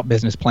sketched out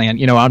business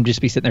plan. I'm just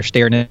be sitting there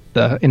staring at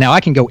and now I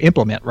can go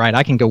implement, right?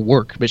 I can go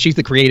work, but she's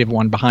the creative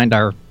one behind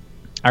our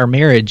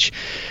marriage.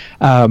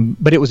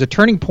 But it was a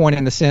turning point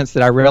in the sense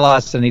that I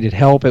realized I needed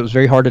help. It was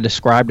very hard to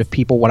describe to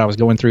people what I was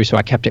going through, so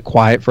I kept it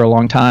quiet for a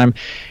long time.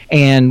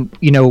 And,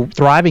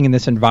 thriving in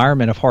this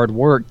environment of hard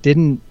work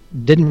didn't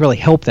really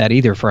help that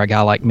either for a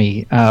guy like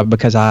me,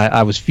 because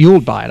I was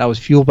fueled by it. I was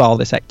fueled by all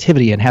this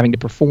activity and having to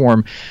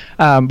perform.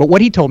 But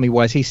what he told me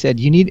was, he said,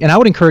 and I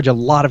would encourage a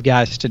lot of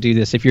guys to do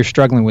this if you're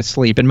struggling with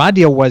sleep. And my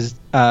deal was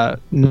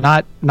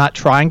not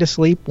trying to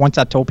sleep. Once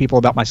I told people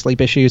about my sleep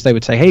issues, they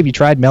would say, hey, have you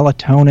tried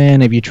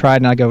melatonin? Have you tried?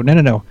 And I go,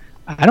 no.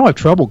 I don't have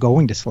trouble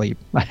going to sleep.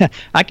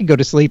 I can go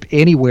to sleep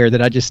anywhere that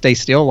I just stay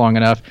still long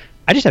enough.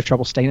 I just have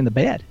trouble staying in the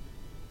bed.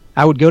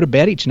 I would go to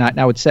bed each night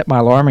and I would set my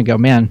alarm and go,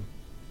 man,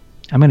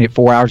 I'm going to get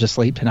 4 hours of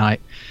sleep tonight.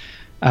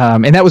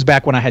 And that was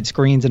back when I had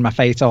screens in my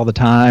face all the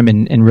time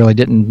and really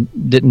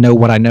didn't know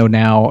what I know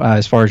now,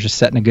 as far as just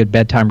setting a good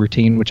bedtime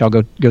routine, which I'll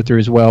go through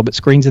as well. But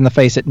screens in the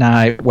face at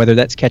night, whether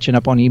that's catching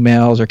up on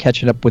emails or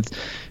catching up with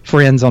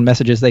friends on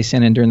messages they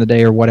sent in during the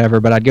day or whatever.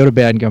 But I'd go to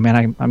bed and go,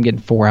 man, I'm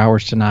getting 4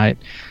 hours tonight.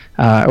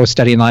 I was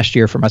studying last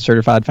year for my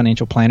certified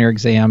financial planner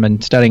exam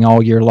and studying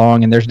all year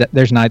long. And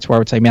there's nights where I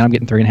would say, man, I'm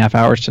getting 3.5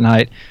 hours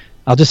tonight.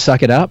 I'll just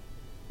suck it up.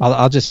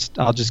 I'll just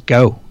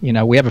go.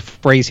 We have a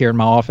phrase here in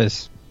my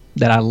office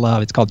that I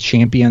love. It's called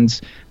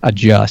Champions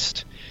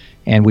Adjust.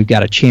 And we've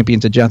got a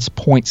Champions Adjust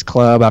points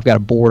club. I've got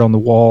a board on the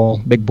wall,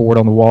 big board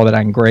on the wall that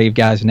I engrave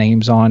guys'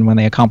 names on when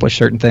they accomplish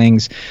certain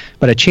things.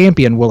 But a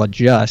champion will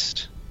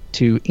adjust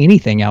to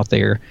anything out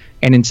there.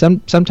 And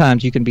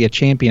sometimes you can be a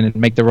champion and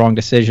make the wrong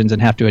decisions and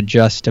have to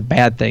adjust to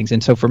bad things.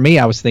 And so for me,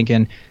 I was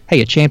thinking,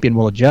 hey, a champion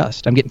will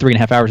adjust. I'm getting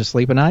 3.5 hours of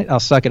sleep a night. I'll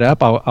suck it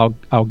up.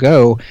 I'll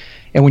go.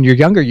 And when you're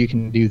younger, you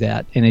can do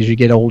that. And as you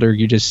get older,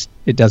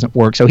 it doesn't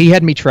work. So he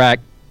had me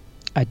track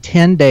a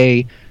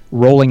 10-day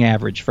rolling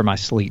average for my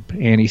sleep.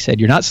 And he said,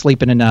 you're not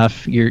sleeping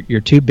enough.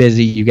 You're too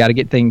busy. You got to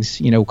get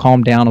things,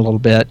 calmed down a little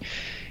bit.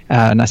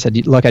 And I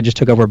said, look, I just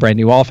took over a brand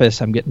new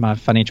office. I'm getting my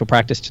financial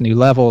practice to new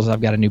levels.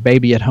 I've got a new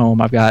baby at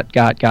home. I've got.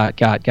 I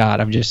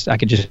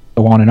could just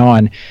go on.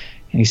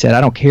 And he said,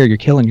 I don't care. You're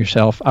killing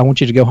yourself. I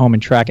want you to go home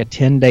and track a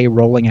 10-day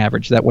rolling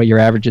average. That way your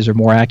averages are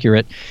more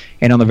accurate.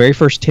 And on the very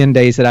first 10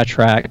 days that I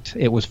tracked,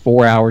 it was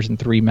 4 hours and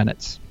 3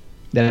 minutes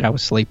that I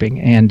was sleeping.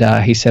 And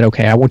he said,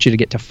 okay, I want you to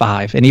get to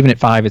 5. And even at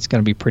 5, it's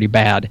going to be pretty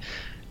bad.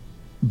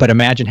 But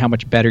imagine how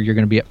much better you're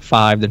going to be at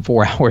 5 than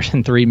 4 hours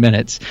and 3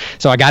 minutes.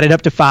 So I got it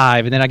up to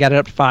 5, and then I got it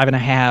up to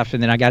 5.5,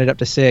 and then I got it up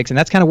to 6. And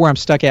that's kind of where I'm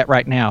stuck at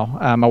right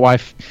now. My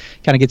wife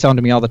kind of gets on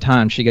to me all the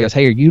time. She goes,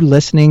 hey, are you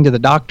listening to the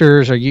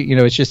doctors? Or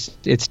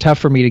it's tough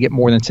for me to get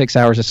more than 6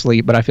 hours of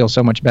sleep, but I feel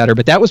so much better.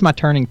 But that was my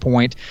turning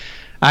point.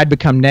 I'd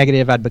become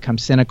negative. I'd become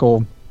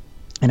cynical.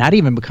 And I'd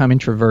even become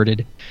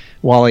introverted.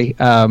 Wally,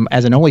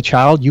 as an only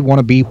child, you want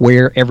to be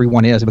where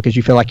everyone is because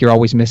you feel like you're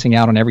always missing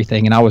out on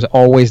everything. And I was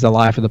always the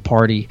life of the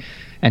party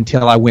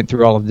until I went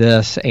through all of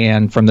this.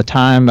 And from the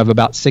time of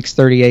about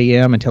 6:30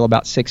 a.m. until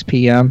about 6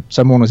 p.m.,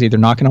 someone was either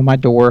knocking on my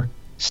door,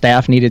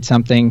 staff needed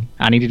something,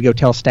 I needed to go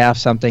tell staff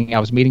something, I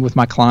was meeting with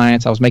my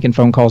clients, I was making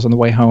phone calls on the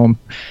way home.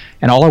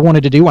 And all I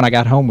wanted to do when I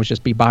got home was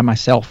just be by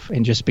myself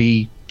and just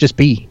be, just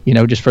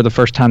for the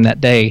first time that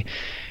day.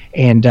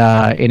 And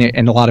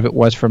a lot of it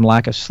was from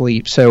lack of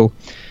sleep. So,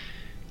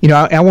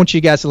 I want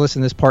you guys to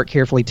listen to this part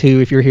carefully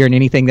too. If you're hearing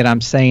anything that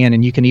I'm saying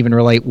and you can even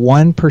relate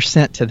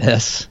 1% to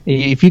this,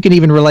 if you can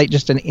even relate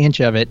just an inch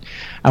of it,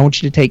 I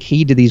want you to take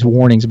heed to these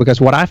warnings, because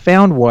what I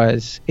found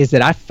is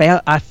that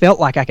I felt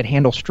like I could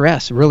handle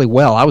stress really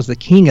well. I was the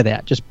king of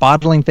that, just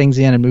bottling things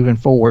in and moving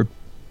forward.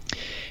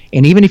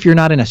 And even if you're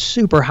not in a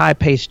super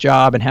high-paced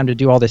job and having to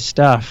do all this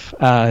stuff,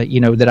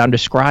 that I'm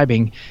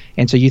describing,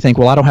 and so you think,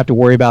 well, I don't have to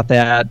worry about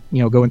that,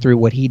 going through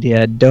what he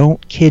did,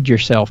 don't kid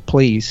yourself,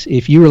 please.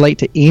 If you relate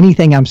to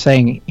anything I'm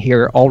saying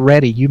here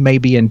already, you may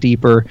be in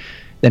deeper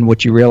than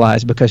what you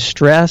realize, because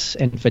stress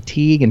and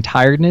fatigue and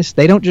tiredness,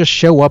 they don't just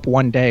show up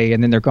one day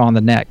and then they're gone the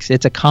next.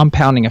 It's a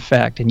compounding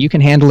effect, and you can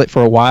handle it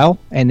for a while,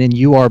 and then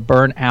you are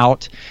burnt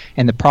out,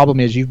 and the problem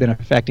is you've been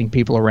affecting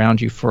people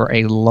around you for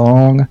a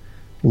long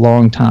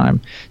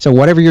time. So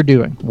whatever you're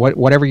doing,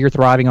 whatever you're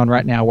thriving on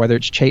right now, whether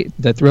it's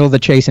the thrill of the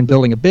chase in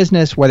building a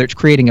business, whether it's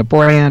creating a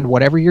brand,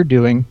 whatever you're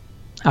doing,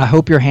 I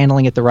hope you're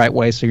handling it the right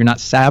way so you're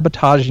not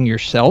sabotaging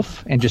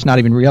yourself and just not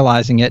even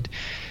realizing it.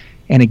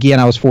 And again,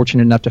 I was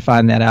fortunate enough to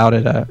find that out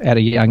at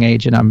a young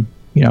age, and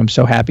I'm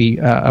so happy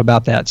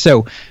about that.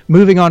 So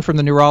moving on from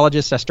the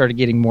neurologist, I started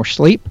getting more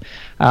sleep.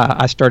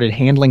 I started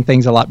handling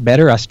things a lot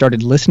better. I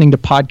started listening to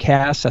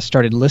podcasts. I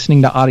started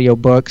listening to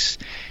audiobooks.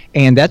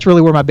 And that's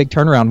really where my big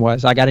turnaround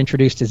was. I got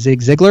introduced to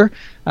Zig Ziglar,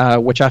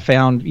 which I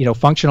found,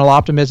 functional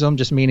optimism,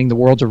 just meaning the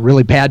world's a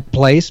really bad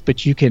place,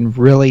 but you can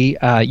really,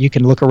 you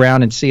can look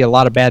around and see a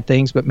lot of bad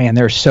things, but man,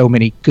 there are so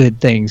many good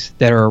things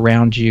that are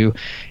around you.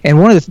 And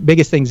one of the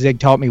biggest things Zig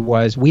taught me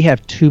was we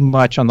have too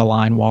much on the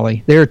line,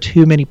 Wally. There are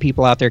too many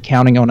people out there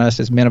counting on us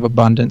as men of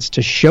abundance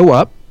to show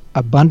up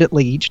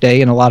abundantly each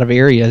day in a lot of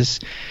areas.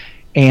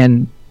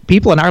 And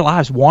people in our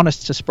lives want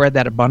us to spread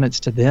that abundance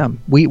to them.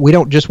 We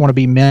don't just want to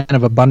be men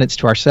of abundance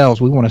to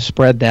ourselves. We want to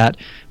spread that,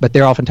 but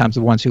they're oftentimes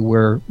the ones who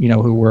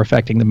we're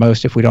affecting the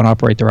most if we don't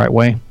operate the right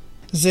way.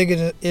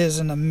 Zig is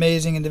an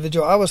amazing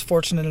individual. I was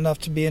fortunate enough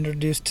to be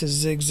introduced to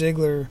Zig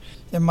Ziglar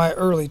in my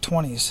early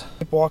 20s.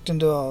 I walked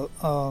into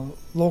a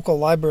local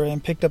library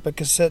and picked up a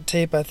cassette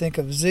tape, I think,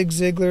 of Zig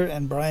Ziglar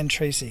and Brian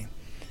Tracy,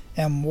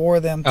 and wore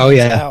them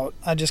things out.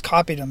 I just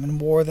copied them and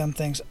wore them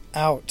things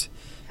out.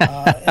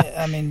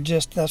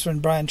 That's when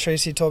Brian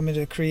Tracy told me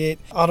to create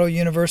Auto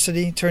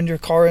University, turn your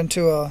car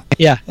into a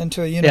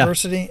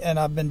university, and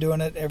I've been doing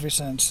it ever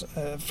since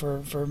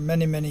for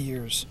many, many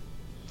years.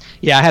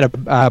 Yeah, I had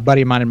a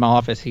buddy of mine in my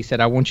office. He said,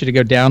 I want you to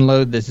go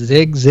download this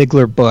Zig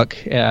Ziglar book,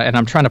 and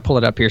I'm trying to pull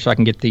it up here so I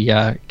can get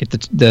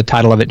the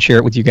title of it and share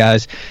it with you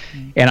guys.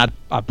 Mm-hmm. And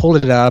I pulled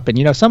it up,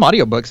 and some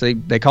audiobooks,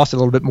 they cost a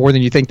little bit more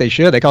than you think they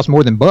should. They cost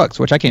more than books,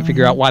 which I can't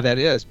figure out why that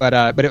is. But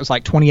it was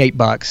like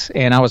 $28,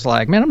 and I was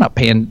like, man, I'm not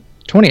paying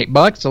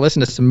 $28 to listen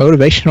to some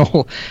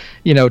motivational,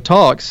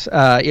 talks.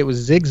 It was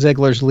Zig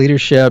Ziglar's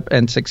Leadership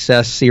and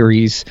Success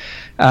series,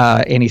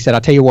 and he said,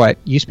 "I'll tell you what,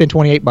 you spend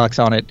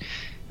 $28 on it.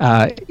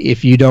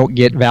 If you don't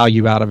get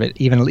value out of it,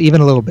 even a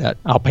little bit,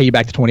 I'll pay you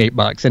back the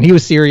 $28." And he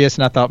was serious,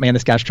 and I thought, man,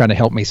 this guy's trying to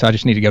help me, so I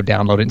just need to go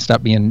download it and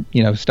stop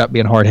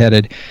being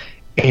hard-headed.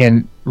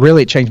 And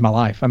really, it changed my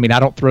life. I mean,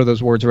 I don't throw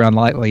those words around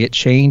lightly. It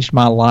changed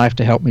my life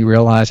to help me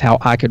realize how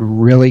I could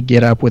really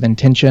get up with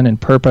intention and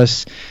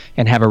purpose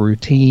and have a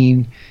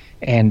routine.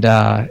 And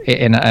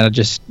I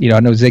just, I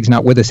know Zig's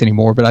not with us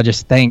anymore, but I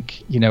just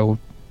thank,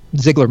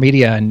 Ziglar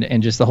Media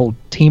and just the whole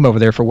team over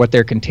there for what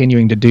they're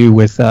continuing to do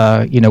with,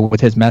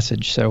 with his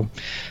message. So,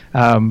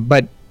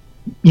 but,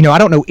 I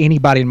don't know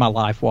anybody in my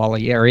life,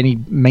 Wally, or any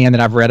man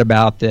that I've read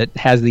about that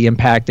has the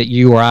impact that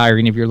you or I or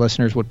any of your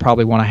listeners would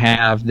probably want to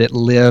have, that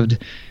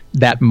lived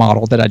that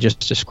model that I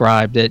just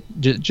described, that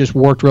just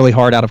worked really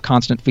hard out of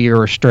constant fear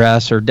or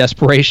stress or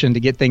desperation to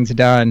get things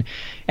done.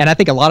 And I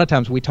think a lot of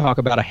times we talk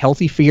about a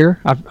healthy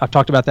fear. I've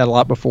talked about that a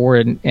lot before,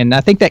 and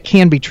I think that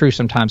can be true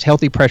sometimes.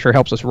 Healthy pressure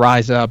helps us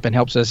rise up and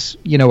helps us,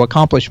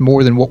 accomplish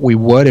more than what we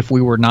would if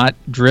we were not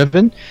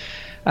driven.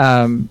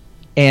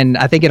 And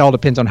I think it all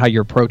depends on how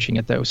you're approaching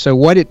it, though. So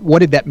what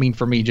did that mean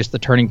for me, just the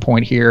turning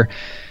point here?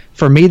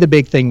 For me, the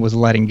big thing was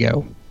letting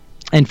go.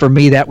 And for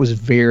me, that was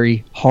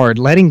very hard.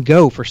 Letting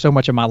go for so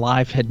much of my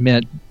life had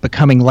meant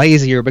becoming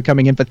lazy or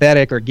becoming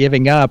empathetic or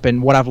giving up.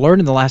 And what I've learned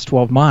in the last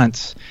 12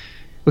 months,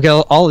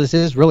 because all of this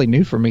is really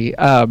new for me,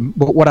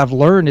 but what I've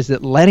learned is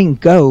that letting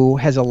go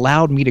has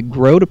allowed me to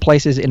grow to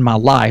places in my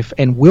life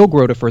and will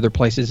grow to further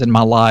places in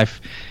my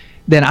life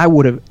than I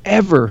would have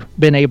ever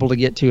been able to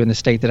get to in the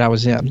state that I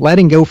was in.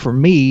 Letting go for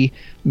me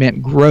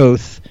meant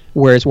growth,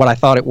 whereas what I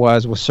thought it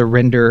was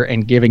surrender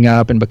and giving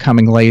up and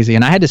becoming lazy.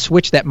 And I had to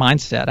switch that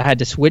mindset. I had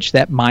to switch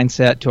that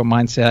mindset to a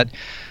mindset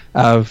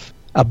of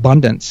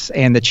abundance.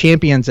 And the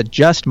champion's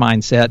adjust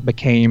mindset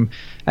became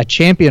a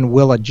champion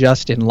will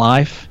adjust in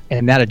life,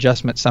 and that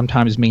adjustment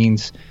sometimes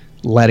means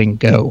letting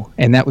go.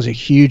 And that was a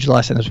huge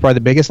lesson. It was probably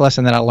the biggest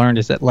lesson that I learned,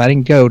 is that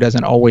letting go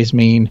doesn't always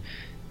mean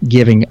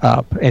giving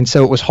up. And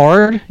so it was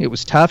hard, it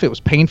was tough, it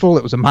was painful,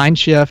 it was a mind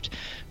shift,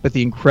 but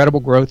the incredible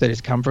growth that has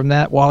come from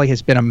that, Wally,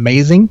 has been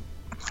amazing.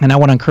 And I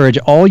want to encourage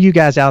all you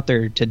guys out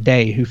there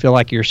today who feel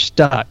like you're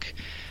stuck,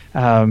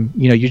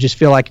 you just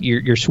feel like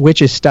your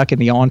switch is stuck in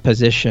the on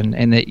position,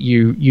 and that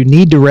you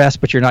need to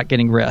rest, but you're not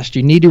getting rest.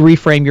 You need to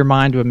reframe your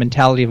mind to a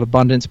mentality of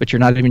abundance, but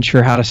you're not even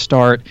sure how to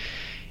start.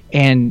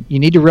 And you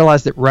need to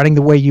realize that running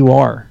the way you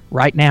are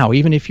right now,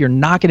 even if you're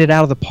knocking it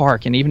out of the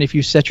park, and even if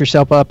you set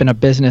yourself up in a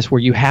business where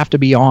you have to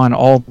be on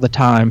all the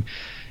time,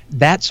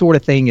 that sort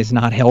of thing is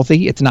not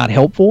healthy. It's not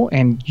helpful.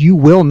 And you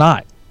will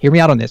not, hear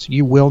me out on this,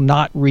 you will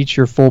not reach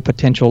your full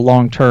potential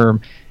long term.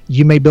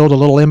 You may build a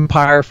little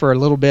empire for a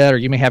little bit, or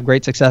you may have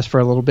great success for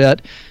a little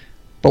bit.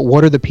 But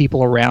what are the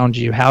people around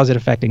you? How is it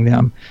affecting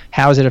them?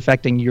 How is it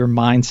affecting your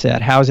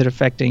mindset? How is it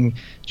affecting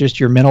just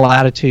your mental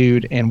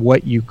attitude and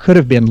what you could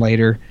have been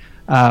later?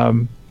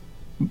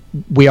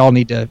 We all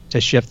need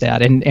to shift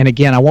that. And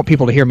again, I want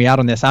people to hear me out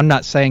on this. I'm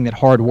not saying that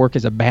hard work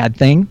is a bad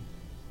thing.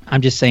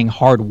 I'm just saying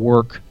hard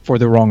work for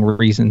the wrong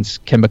reasons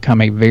can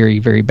become a very,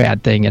 very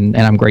bad thing. And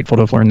I'm grateful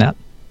to have learned that.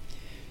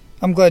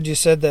 I'm glad you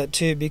said that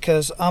too,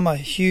 because I'm a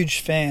huge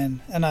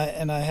fan, and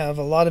I have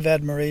a lot of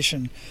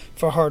admiration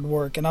for hard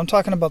work. And I'm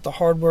talking about the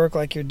hard work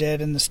like your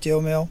dad in the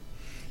steel mill.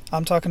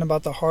 I'm talking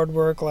about the hard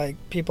work like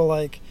people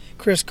like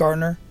Chris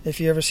Gardner, if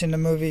you ever seen the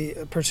movie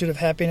Pursuit of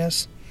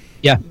Happiness.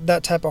 Yeah.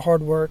 That type of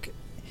hard work.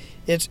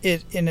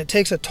 It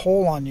takes a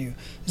toll on you.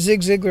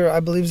 I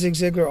believe Zig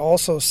Ziglar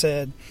also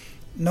said,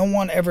 no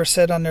one ever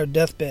said on their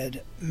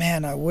deathbed,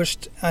 man, I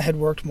wished I had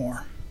worked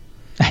more.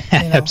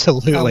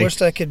 Absolutely. I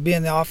wished I could be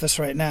in the office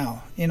right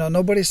now.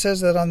 Nobody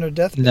says that on their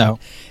deathbed. No.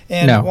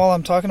 And while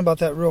I'm talking about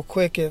that real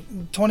quick,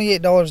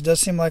 $28 does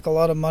seem like a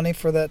lot of money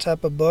for that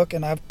type of book,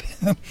 and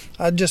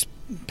I just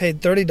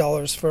paid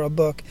 $30 for a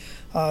book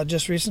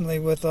just recently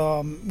with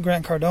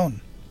Grant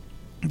Cardone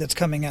that's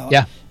coming out.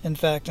 Yeah. In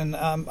fact, and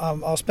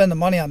I'll spend the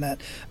money on that.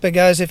 But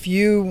guys, if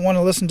you want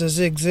to listen to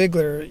Zig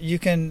Ziglar, you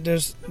can.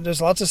 There's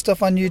lots of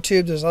stuff on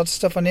YouTube. There's lots of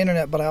stuff on the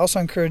internet. But I also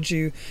encourage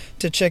you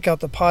to check out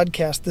the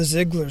podcast, The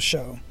Ziglar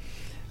Show.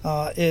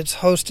 It's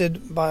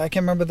hosted by, I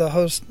can't remember the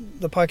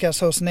podcast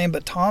host's name,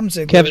 but Tom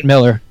Ziglar.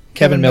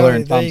 Kevin Miller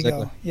and Tom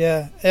Ziglar. Go.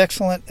 Yeah,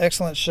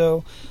 excellent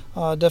show.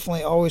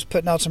 Definitely always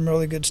putting out some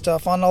really good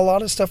stuff on a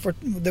lot of stuff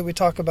that we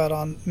talk about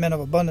on Men of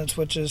Abundance,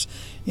 which is,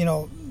 I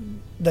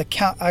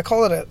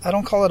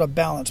don't call it a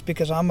balance,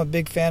 because I'm a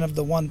big fan of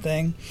the one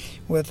thing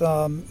with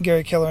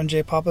Gary Keller and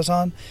Jay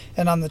Papasan,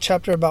 and on the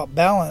chapter about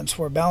balance,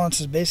 where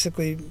balance is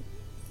basically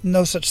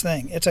no such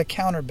thing. It's a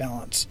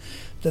counterbalance.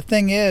 The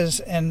thing is,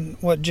 and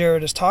what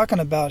Jared is talking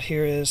about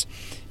here is,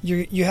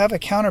 you have a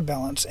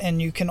counterbalance,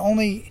 and you can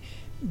only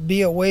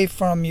be away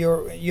from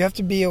you have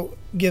to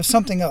give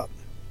something up.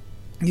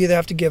 You either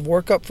have to give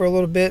work up for a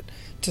little bit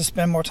to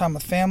spend more time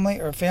with family,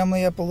 or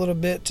family up a little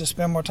bit to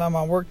spend more time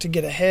on work to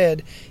get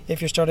ahead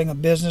if you're starting a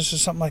business or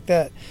something like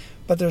that.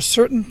 But there's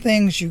certain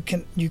things you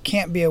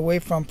can't be away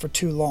from for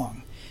too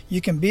long.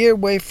 You can be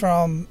away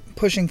from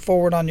pushing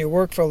forward on your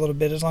work for a little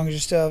bit, as long as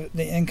you still have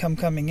the income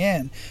coming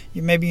in.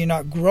 Maybe you're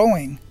not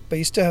growing, but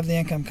you still have the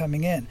income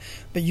coming in.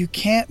 But you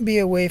can't be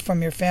away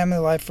from your family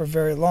life for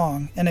very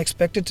long and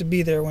expect it to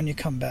be there when you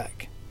come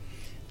back.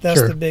 That's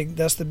Sure.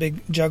 the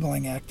big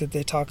juggling act that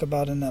they talk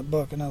about in that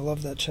book, and I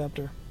love that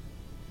chapter.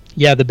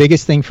 Yeah, the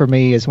biggest thing for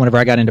me is whenever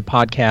I got into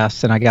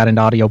podcasts and I got into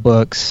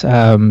audiobooks,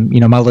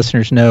 my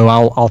listeners know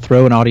I'll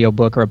throw an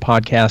audiobook or a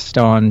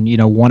podcast on,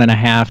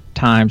 1.5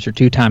 times or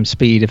 2 times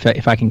speed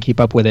if I can keep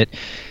up with it.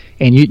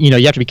 And you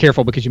have to be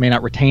careful, because you may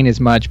not retain as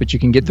much, but you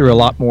can get through a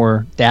lot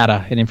more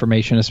data and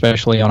information,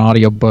 especially on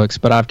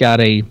audiobooks. But I've got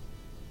a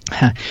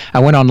I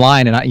went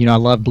online and I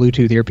love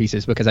Bluetooth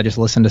earpieces because I just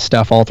listen to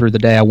stuff all through the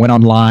day. I went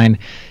online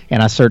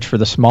and I searched for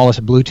the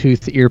smallest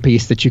Bluetooth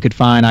earpiece that you could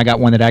find. I got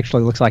one that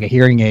actually looks like a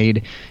hearing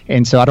aid.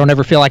 And so I don't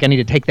ever feel like I need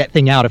to take that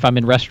thing out if I'm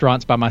in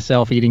restaurants by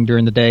myself eating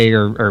during the day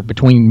or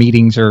between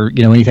meetings or,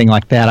 anything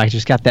like that. I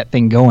just got that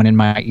thing going in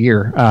my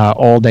ear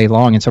all day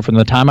long. And so from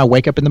the time I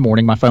wake up in the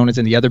morning, my phone is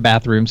in the other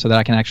bathroom so that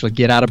I can actually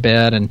get out of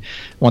bed. And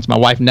once my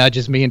wife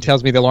nudges me and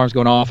tells me the alarm's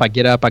going off, I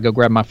get up, I go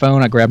grab my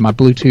phone, I grab my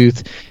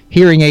Bluetooth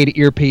hearing aid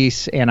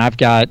earpiece, and I've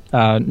got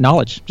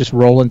knowledge just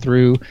rolling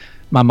through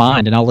my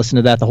mind, and I'll listen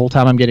to that the whole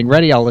time I'm getting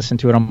ready. I'll listen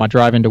to it on my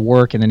drive into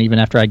work, and then even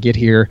after I get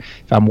here,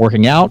 if I'm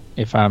working out,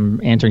 if I'm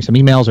answering some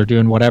emails or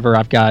doing whatever,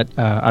 I've got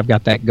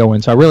that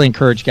going. So I really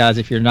encourage guys,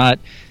 if you're not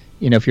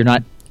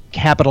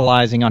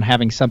capitalizing on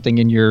having something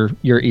in your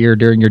ear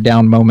during your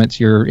down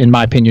moments, in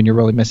my opinion, you're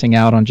really missing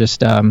out on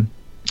just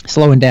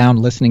slowing down,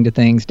 listening to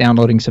things,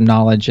 downloading some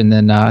knowledge, and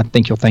then I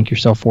think you'll thank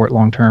yourself for it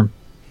long term.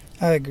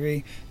 I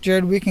agree.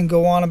 Jared, we can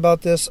go on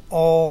about this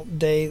all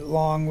day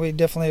long. We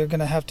definitely are going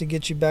to have to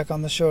get you back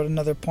on the show at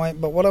another point.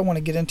 But what I want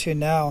to get into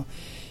now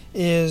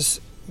is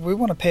we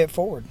want to pay it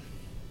forward.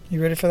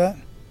 You ready for that?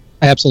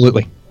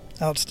 Absolutely.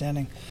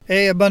 Outstanding.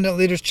 Hey, Abundant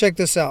Leaders, check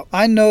this out.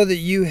 I know that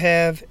you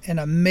have an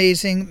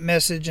amazing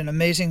message, an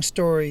amazing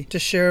story to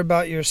share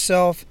about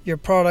yourself, your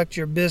product,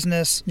 your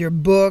business, your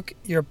book,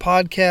 your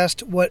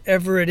podcast,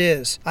 whatever it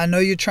is. I know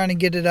you're trying to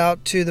get it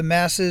out to the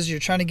masses. You're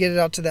trying to get it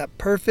out to that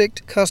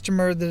perfect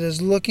customer that is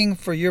looking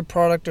for your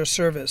product or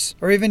service,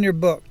 or even your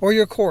book or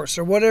your course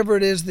or whatever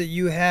it is that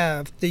you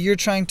have that you're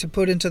trying to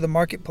put into the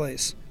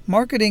marketplace.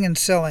 Marketing and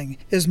selling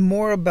is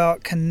more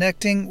about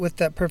connecting with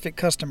that perfect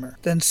customer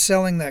than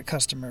selling that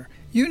customer.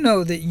 You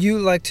know that you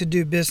like to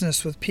do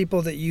business with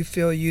people that you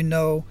feel you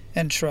know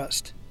and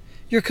trust.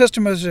 Your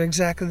customers are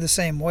exactly the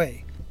same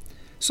way.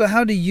 So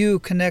how do you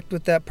connect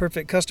with that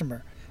perfect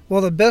customer?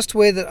 Well, the best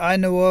way that I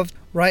know of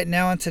right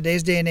now in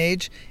today's day and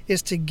age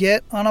is to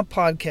get on a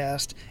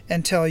podcast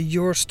and tell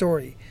your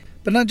story.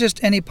 But not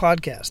just any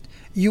podcast.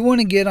 You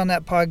want to get on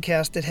that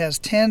podcast that has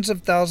tens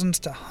of thousands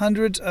to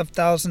hundreds of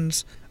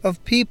thousands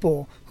of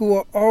people who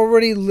are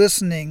already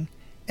listening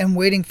and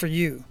waiting for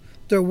you.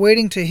 They're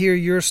waiting to hear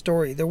your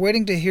story. They're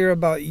waiting to hear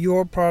about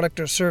your product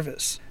or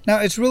service. Now,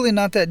 it's really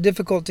not that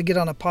difficult to get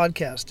on a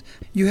podcast.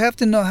 You have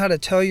to know how to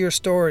tell your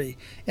story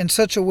in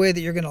such a way that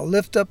you're going to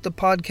lift up the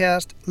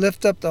podcast,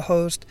 lift up the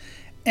host,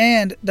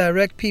 and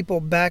direct people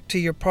back to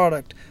your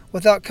product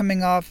without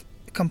coming off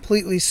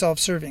completely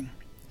self-serving.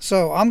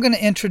 So I'm going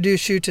to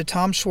introduce you to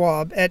Tom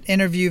Schwab at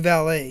Interview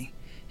Valet.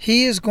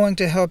 He is going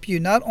to help you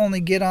not only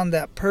get on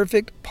that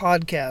perfect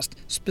podcast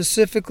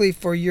specifically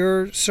for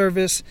your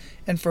service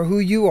and for who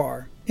you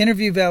are.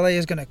 Interview Valet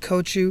is going to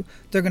coach you.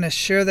 They're going to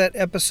share that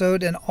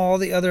episode and all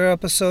the other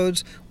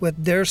episodes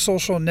with their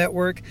social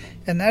network,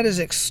 and that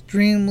is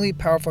extremely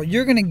powerful.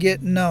 You're going to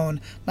get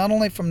known not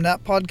only from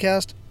that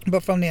podcast,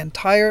 but from the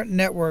entire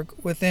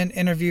network within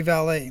Interview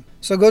Valet.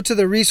 So go to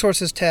the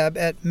resources tab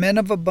at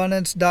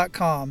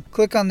menofabundance.com,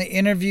 click on the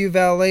Interview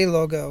Valet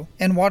logo,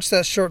 and watch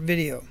that short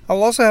video.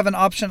 I'll also have an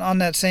option on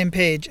that same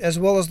page, as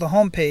well as the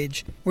home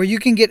page, where you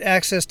can get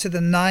access to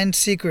the 9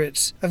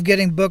 secrets of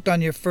getting booked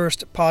on your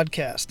first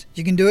podcast.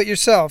 You can do it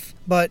yourself,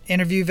 but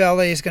Interview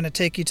Valet is going to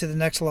take you to the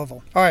next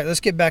level. All right,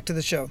 let's get back to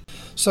the show.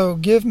 So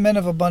give Men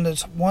of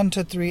Abundance 1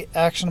 to 3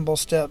 actionable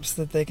steps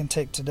that they can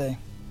take today.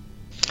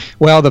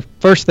 Well, the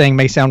first thing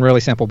may sound really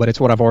simple, but it's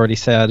what I've already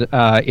said,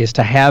 is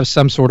to have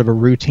some sort of a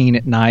routine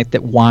at night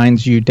that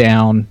winds you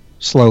down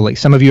slowly.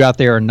 Some of you out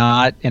there are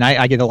not, and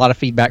I get a lot of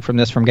feedback from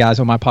this from guys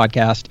on my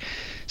podcast.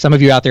 Some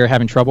of you out there are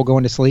having trouble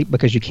going to sleep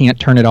because you can't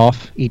turn it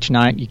off each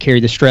night. You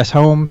carry the stress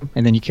home,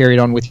 and then you carry it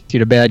on with you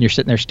to bed, and you're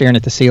sitting there staring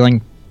at the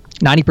ceiling.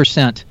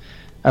 90%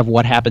 of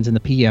what happens in the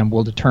PM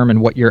will determine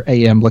what your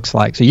AM looks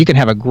like. So you can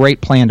have a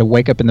great plan to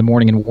wake up in the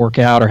morning and work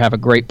out, or have a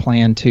great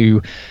plan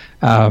to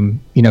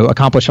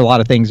accomplish a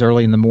lot of things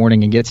early in the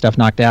morning and get stuff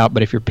knocked out.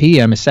 But if your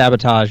PM is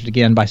sabotaged,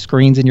 again, by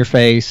screens in your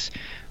face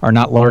or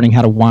not learning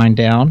how to wind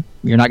down,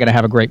 you're not going to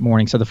have a great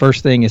morning. So the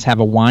first thing is have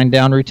a wind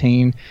down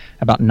routine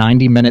about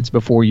 90 minutes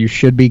before you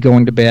should be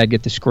going to bed.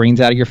 Get the screens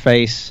out of your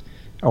face,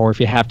 or if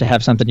you have to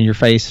have something in your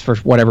face for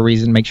whatever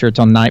reason, make sure it's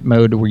on night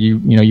mode where you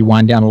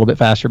wind down a little bit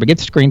faster. But get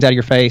the screens out of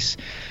your face,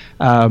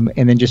 and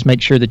then just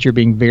make sure that you're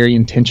being very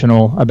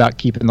intentional about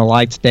keeping the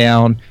lights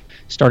down,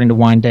 starting to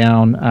wind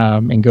down,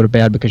 and go to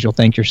bed, because you'll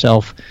thank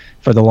yourself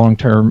for the long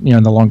term,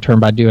 in the long term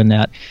by doing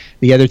that.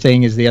 The other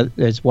thing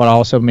is what I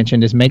also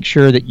mentioned is make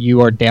sure that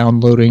you are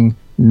downloading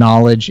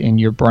knowledge in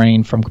your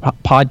brain from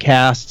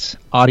podcasts,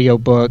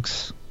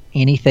 audiobooks,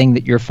 anything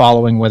that you're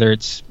following, whether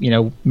it's,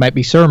 might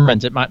be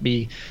sermons, it might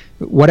be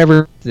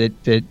whatever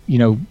that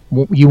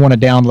you want to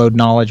download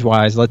knowledge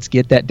wise. Let's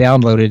get that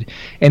downloaded.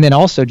 And then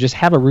also just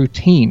have a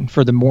routine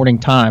for the morning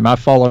time. I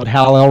followed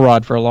Hal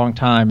Elrod for a long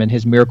time and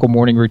his miracle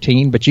morning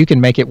routine, but you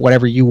can make it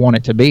whatever you want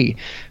it to be.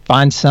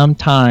 Find some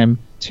time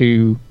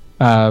to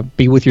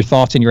be with your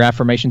thoughts and your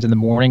affirmations in the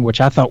morning,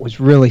 which I thought was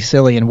really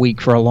silly and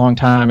weak for a long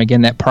time.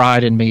 Again, that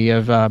pride in me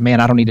of, I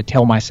don't need to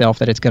tell myself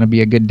that it's going to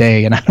be a good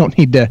day, and I don't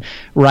need to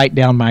write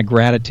down my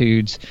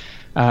gratitudes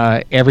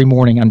Every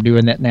morning I'm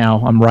doing that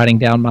now. I'm writing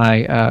down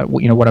my,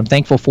 what I'm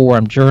thankful for.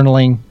 I'm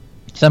journaling.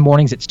 Some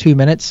mornings it's 2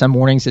 minutes. Some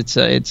mornings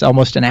it's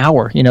almost an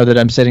hour, that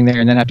I'm sitting there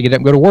and then I have to get up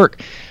and go to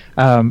work.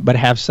 But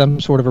have some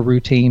sort of a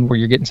routine where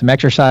you're getting some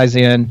exercise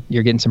in,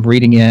 you're getting some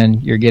reading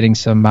in, you're getting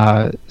some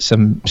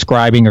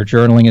scribing or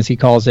journaling, as he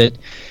calls it,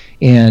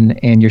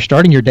 and you're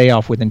starting your day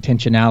off with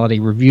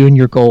intentionality, reviewing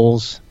your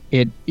goals.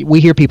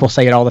 We hear people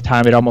say it all the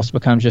time. It almost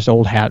becomes just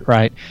old hat,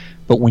 right?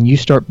 But when you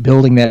start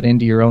building that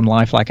into your own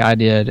life like I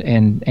did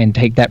and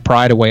take that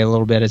pride away a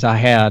little bit as I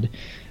had,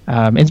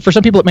 and for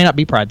some people it may not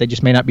be pride. They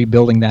just may not be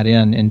building that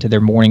into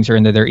their mornings or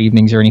into their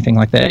evenings or anything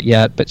like that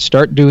yet. But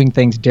start doing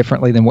things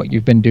differently than what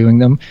you've been doing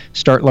them.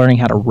 Start learning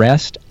how to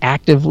rest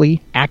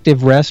actively.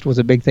 Active rest was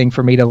a big thing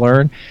for me to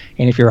learn.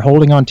 And if you're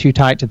holding on too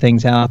tight to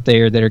things out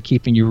there that are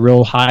keeping you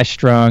real high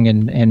strung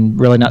and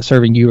really not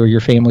serving you or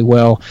your family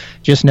well,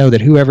 just know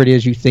that whoever it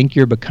is you think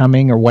you're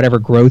becoming or whatever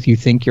growth you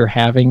think you're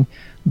having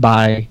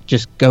by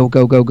just go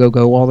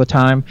all the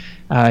time,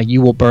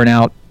 you will burn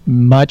out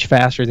much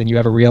faster than you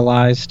ever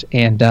realized,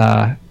 and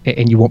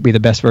you won't be the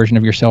best version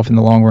of yourself in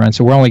the long run.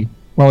 So we're only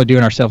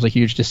doing ourselves a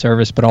huge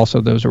disservice, but also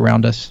those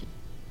around us.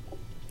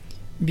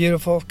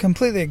 Beautiful.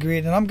 Completely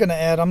agreed. And I'm going to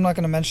add, I'm not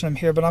going to mention them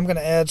here, but I'm going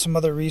to add some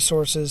other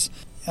resources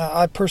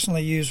I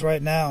personally use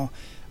right now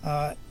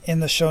in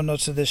the show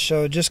notes of this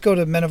show. Just go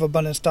to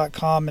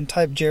menofabundance.com and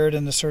type Jared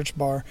in the search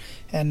bar,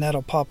 and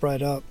that'll pop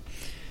right up.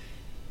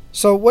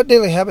 So what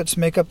daily habits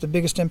make up the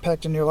biggest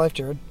impact in your life,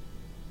 Jared?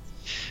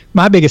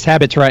 My biggest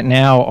habits right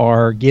now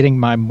are getting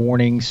my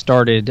morning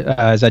started,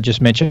 as I just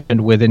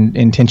mentioned, with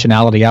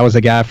intentionality. I was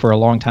a guy for a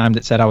long time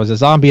that said I was a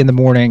zombie in the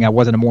morning. I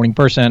wasn't a morning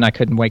person. I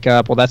couldn't wake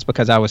up. Well, that's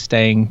because I was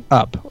staying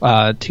up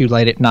too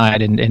late at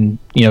night and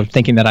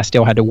thinking that I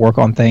still had to work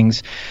on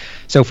things.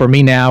 So for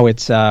me now,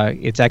 it's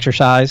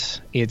exercise.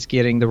 It's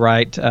getting the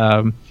right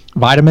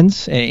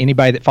vitamins.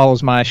 Anybody that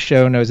follows my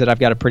show knows that I've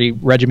got a pretty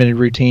regimented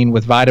routine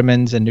with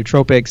vitamins and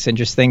nootropics and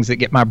just things that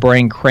get my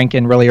brain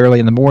cranking really early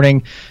in the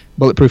morning.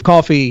 Bulletproof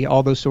coffee,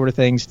 all those sort of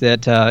things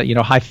that,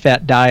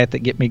 high-fat diet that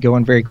get me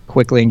going very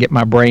quickly and get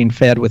my brain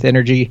fed with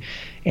energy.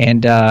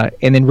 And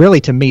then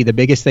really, to me, the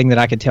biggest thing that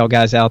I could tell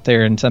guys out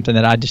there, and something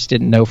that I just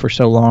didn't know for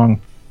so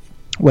long,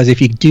 was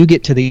if you do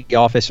get to the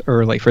office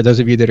early, for those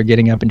of you that are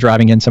getting up and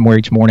driving in somewhere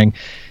each morning,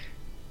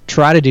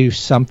 try to do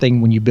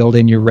something when you build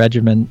in your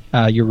regimen,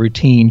 your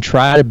routine.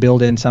 Try to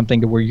build in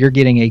something to where you're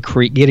getting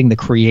the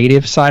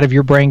creative side of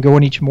your brain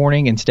going each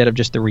morning instead of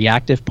just the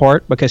reactive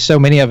part. Because so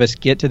many of us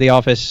get to the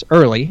office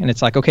early, and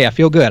it's like, okay, I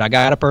feel good. I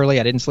got up early.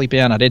 I didn't sleep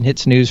in. I didn't hit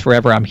snooze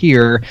forever. I'm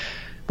here.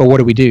 But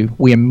what do?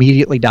 We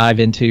immediately dive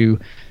into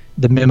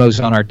the memos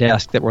on our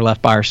desk that were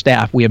left by our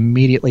staff. We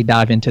immediately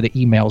dive into the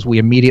emails. We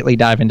immediately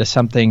dive into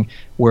something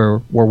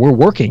where we're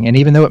working. And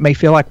even though it may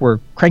feel like we're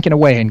cranking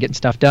away and getting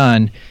stuff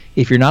done,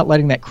 if you're not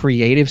letting that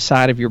creative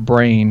side of your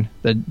brain,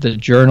 the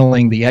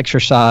journaling, the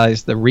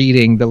exercise, the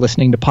reading, the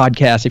listening to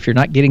podcasts, if you're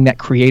not getting that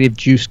creative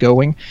juice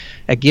going,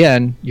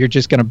 again, you're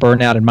just going to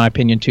burn out, in my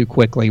opinion, too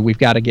quickly. We've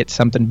got to get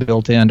something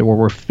built in to where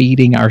we're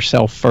feeding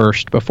ourselves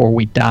first before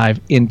we dive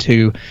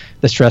into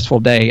the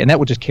stressful day. And that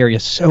will just carry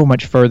us so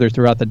much further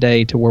throughout the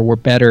day to where we're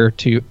better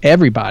to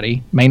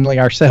everybody, mainly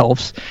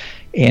ourselves,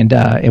 and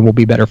we'll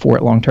be better for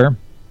it long term.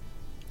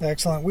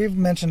 Excellent. We've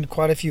mentioned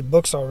quite a few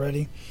books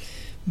already.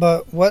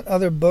 But what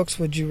other books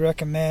would you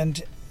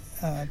recommend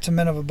to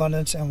Men of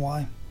Abundance, and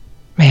why?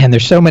 Man,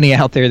 there's so many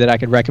out there that I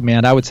could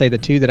recommend. I would say the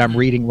two that I'm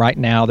reading right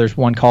now, there's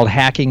one called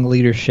Hacking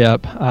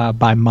Leadership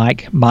by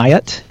Mike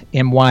Myatt,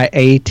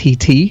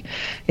 Myatt.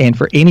 And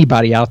for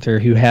anybody out there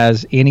who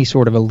has any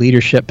sort of a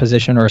leadership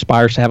position or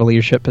aspires to have a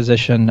leadership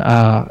position,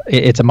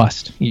 it's a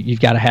must.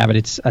 You've got to have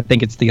it. I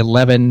think it's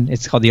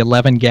called the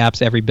 11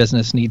 Gaps Every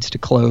Business Needs to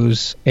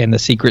Close and the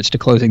Secrets to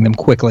Closing Them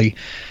Quickly.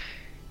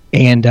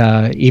 And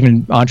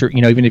even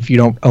if you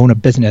don't own a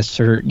business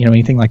or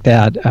anything like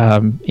that,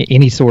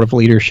 any sort of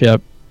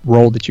leadership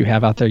role that you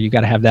have out there, you've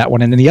got to have that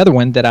one. And then the other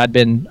one that had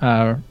been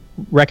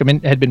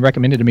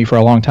recommended to me for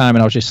a long time,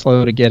 and I was just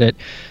slow to get it,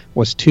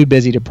 was Too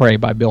Busy to Pray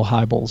by Bill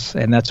Hybels.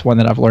 And that's one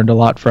that I've learned a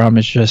lot from.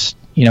 It's just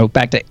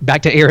back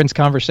to Aaron's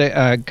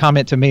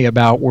comment to me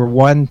about we're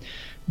one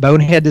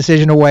bonehead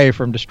decision away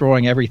from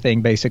destroying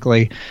everything.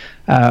 Basically,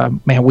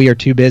 man, we are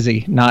too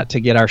busy not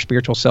to get our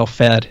spiritual self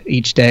fed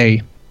each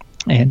day.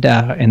 And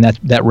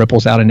that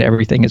ripples out into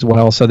everything as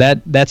well. So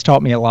that's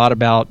taught me a lot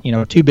about,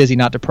 Too Busy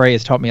Not to Pray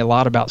has taught me a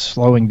lot about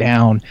slowing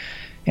down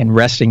and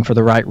resting for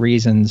the right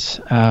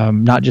reasons.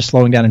 Not just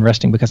slowing down and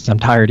resting because I'm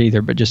tired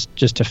either, but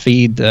just to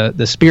feed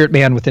the spirit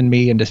man within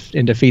me and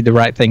to feed the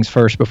right things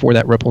first before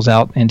that ripples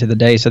out into the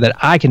day so that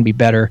I can be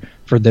better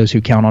for those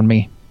who count on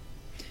me.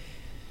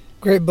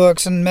 Great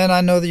books. And men, I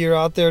know that you're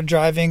out there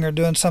driving or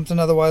doing something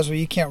otherwise where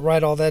you can't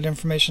write all that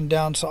information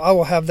down. So I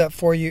will have that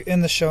for you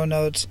in the show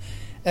notes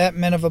at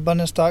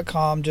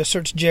menofabundance.com. Just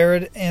search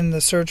Jared in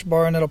the search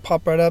bar and it'll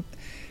pop right up.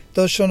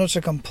 Those show notes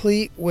are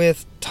complete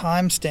with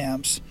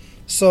timestamps.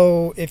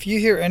 So if you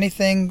hear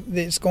anything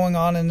that's going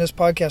on in this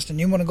podcast and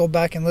you want to go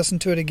back and listen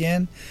to it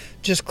again,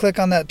 just click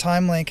on that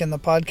time link in the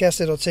podcast.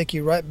 It'll take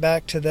you right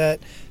back to that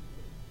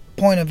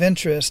point of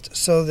interest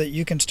so that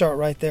you can start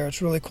right there.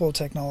 It's really cool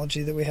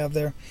technology that we have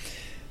there.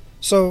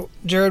 So,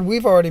 Jared,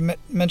 we've already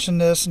mentioned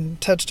this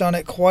and touched on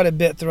it quite a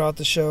bit throughout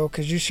the show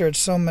because you shared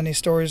so many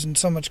stories and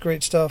so much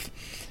great stuff.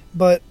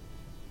 But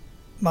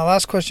my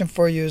last question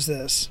for you is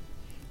this.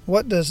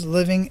 What does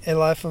living a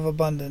life of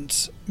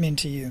abundance mean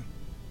to you?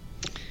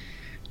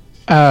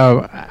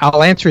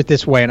 I'll answer it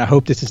this way, and I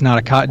hope this is not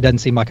it doesn't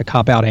seem like a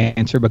cop-out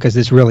answer because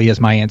this really is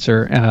my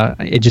answer.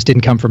 It just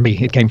didn't come from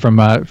me. It came from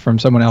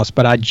someone else.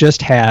 But I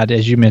just had,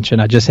 as you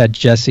mentioned,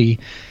 Jesse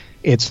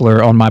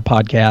Itzler on my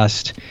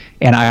podcast,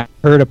 and I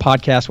heard a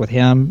podcast with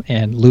him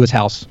and Lewis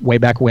House way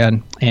back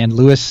when. And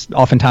Lewis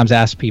oftentimes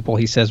asks people,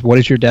 he says, "What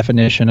is your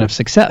definition of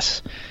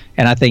success?"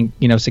 And I think,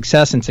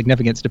 success and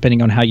significance,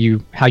 depending on how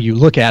you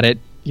look at it,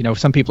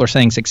 some people are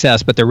saying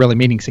success, but they're really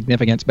meaning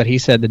significance. But he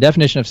said the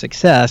definition of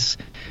success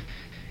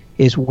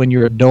is when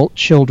your adult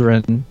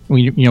children,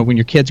 when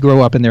your kids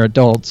grow up and they're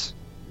adults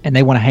and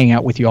they want to hang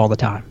out with you all the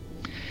time.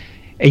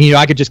 And,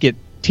 I could just get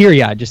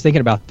teary-eyed just thinking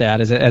about that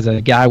as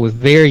a guy with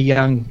very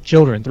young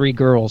children, 3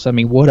 girls. I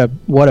mean, what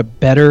a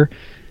better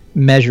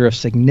measure of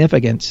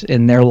significance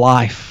in their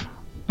life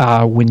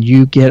when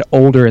you get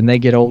older and they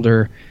get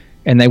older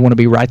and they want to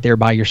be right there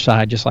by your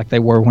side just like they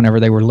were whenever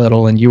they were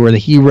little and you were the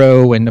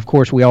hero. And, of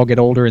course, we all get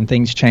older and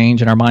things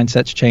change and our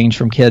mindsets change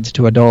from kids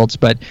to adults.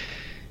 But,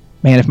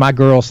 man, if my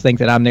girls think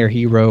that I'm their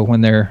hero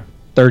when they're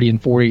 30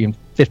 and 40 and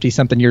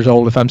 50-something years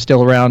old, if I'm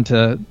still around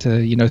to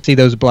see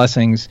those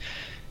blessings,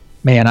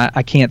 man,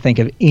 I can't think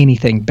of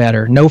anything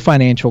better. No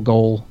financial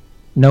goal,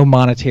 no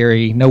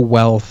monetary, no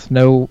wealth,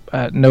 no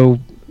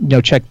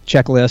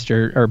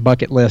checklist or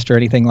bucket list or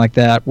anything like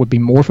that would be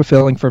more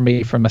fulfilling for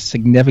me from a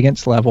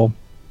significance level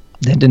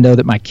than to know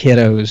that my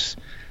kiddos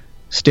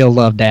still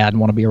love Dad and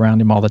want to be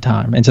around him all the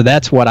time. And so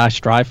that's what I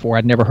strive for.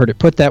 I'd never heard it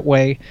put that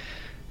way,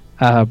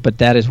 but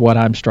that is what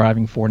I'm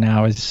striving for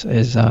now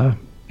is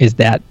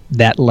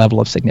that level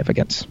of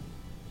significance.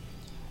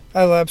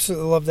 I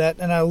absolutely love that,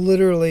 and I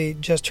literally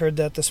just heard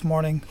that this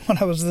morning when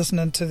I was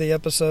listening to the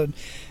episode,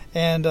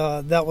 and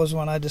that was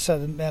when I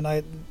decided,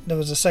 man, there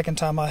was the second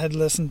time I had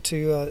listened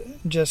to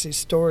Jesse's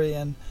story,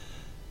 and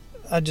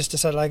I just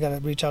decided I got to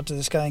reach out to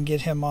this guy and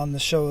get him on the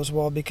show as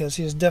well because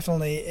he's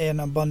definitely an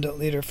abundant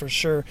leader for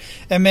sure.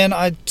 And, man,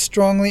 I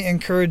strongly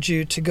encourage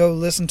you to go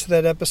listen to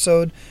that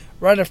episode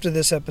right after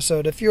this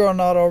episode. If you are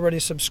not already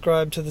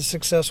subscribed to the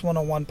Success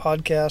 101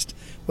 podcast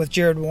with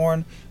Jared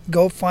Warren,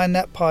 go find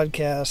that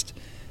podcast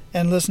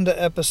and listen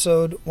to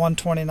episode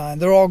 129.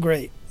 They're all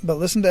great, but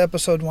listen to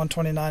episode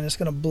 129. It's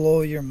going to blow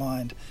your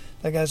mind.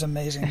 That guy's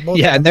amazing.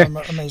 Both of them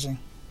are amazing.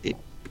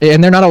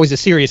 And they're not always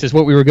as serious as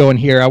what we were going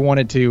here. I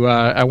wanted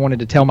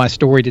to tell my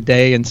story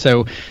today, and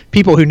so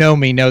people who know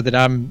me know that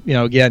I'm,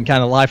 again,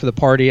 kind of life of the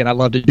party, and I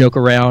love to joke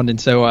around.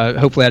 And so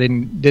hopefully I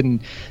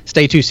didn't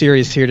stay too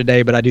serious here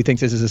today, but I do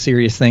think this is a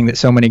serious thing that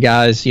so many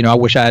guys, I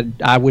wish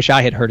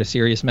I had heard a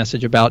serious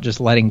message about just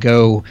letting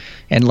go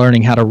and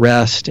learning how to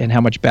rest and how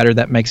much better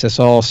that makes us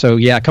all. So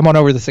yeah, come on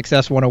over to the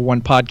Success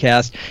 101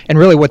 podcast, and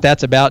really what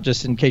that's about,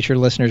 just in case your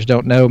listeners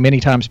don't know, many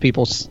times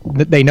people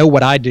they know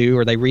what I do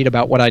or they read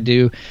about what I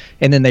do,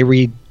 and then they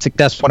read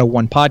Success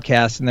 101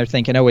 podcast and they're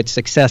thinking, oh, it's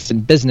success in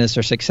business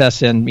or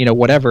success in,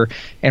 whatever.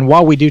 And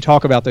while we do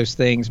talk about those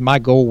things, my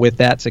goal with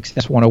that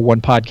Success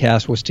 101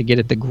 podcast was to get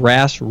at the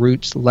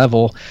grassroots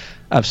level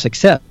of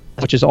success,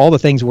 which is all the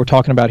things we're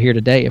talking about here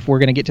today. If we're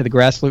going to get to the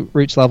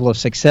grassroots level of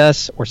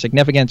success or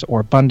significance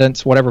or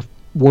abundance, whatever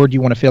word you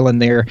want to fill in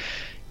there,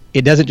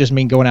 it doesn't just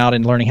mean going out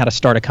and learning how to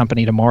start a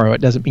company tomorrow. It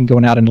doesn't mean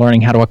going out and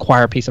learning how to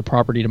acquire a piece of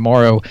property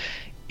tomorrow.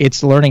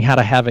 It's learning how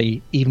to have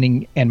a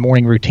evening and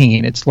morning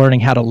routine. It's learning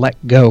how to let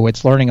go.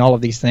 It's learning all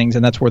of these things,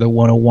 and that's where the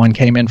 101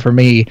 came in for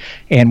me.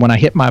 And when I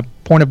hit my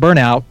point of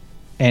burnout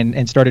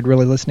and started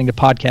really listening to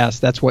podcasts,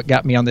 that's what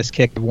got me on this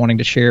kick of wanting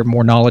to share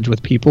more knowledge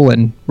with people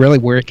and really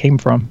where it came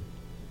from.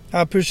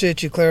 I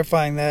appreciate you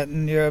clarifying that,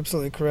 and you're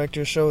absolutely correct.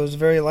 Your show is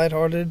very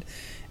lighthearted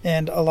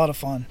and a lot of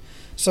fun.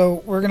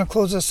 So we're going to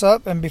close this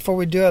up, and before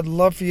we do, I'd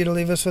love for you to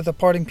leave us with a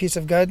parting piece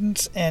of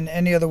guidance and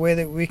any other way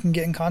that we can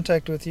get in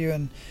contact with you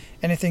and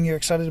anything you're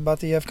excited about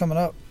that you have coming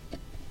up.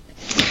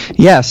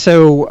 Yeah,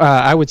 so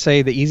I would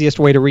say the easiest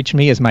way to reach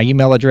me is my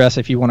email address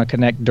if you want to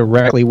connect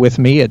directly with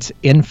me. It's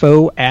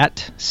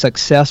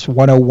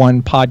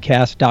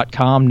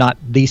info@success101podcast.com, not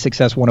the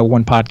Success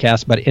 101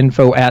 podcast, but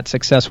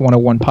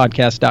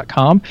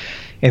info@success101podcast.com.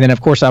 And then,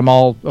 of course, I'm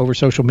all over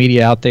social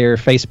media out there,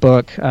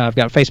 Facebook. I've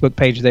got a Facebook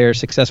page there,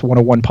 Success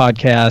 101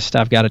 Podcast.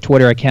 I've got a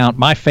Twitter account.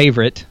 My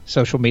favorite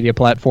social media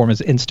platform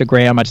is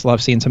Instagram. I just love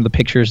seeing some of the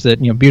pictures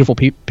that, beautiful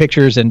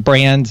pictures and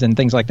brands and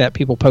things like that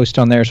people post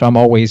on there. So I'm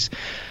always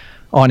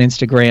on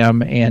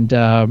Instagram. And,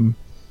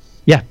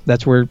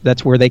 that's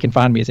where they can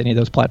find me, is any of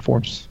those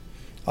platforms.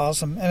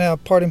 Awesome. And a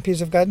parting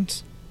piece of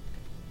guidance?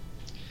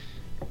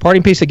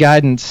 Parting piece of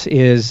guidance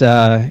is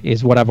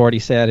what I've already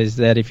said, is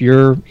that if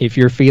you're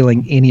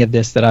feeling any of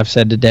this that I've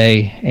said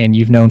today and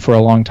you've known for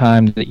a long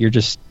time that you're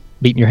just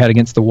beating your head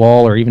against the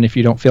wall, or even if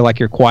you don't feel like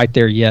you're quite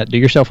there yet, do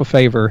yourself a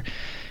favor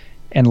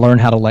and learn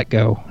how to let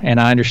go. And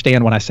I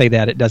understand when I say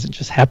that, it doesn't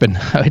just happen.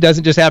 It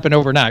doesn't just happen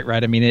overnight,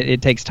 right? I mean,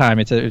 it takes time.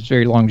 It's a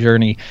very long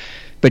journey.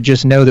 But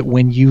just know that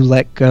when you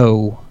let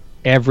go,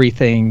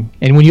 everything,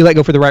 and when you let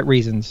go for the right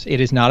reasons, it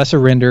is not a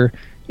surrender.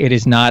 It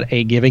is not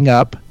a giving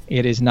up.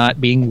 It is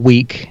not being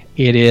weak.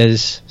 It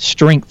is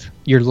strength.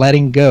 You're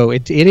letting go.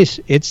 It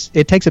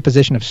takes a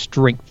position of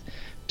strength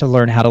to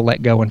learn how to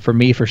let go. And for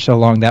me, for so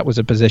long, that was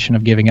a position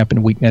of giving up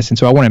and weakness. And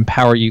so I want to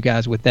empower you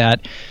guys with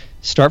that.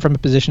 Start from a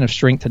position of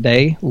strength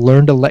today.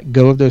 Learn to let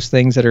go of those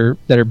things that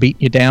are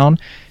beating you down.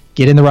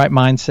 Get in the right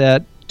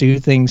mindset. Do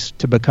things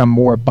to become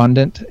more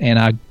abundant. And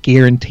I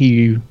guarantee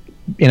you,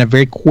 in a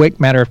very quick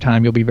matter of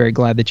time, you'll be very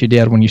glad that you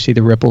did when you see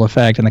the ripple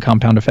effect and the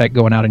compound effect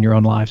going out in your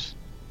own lives.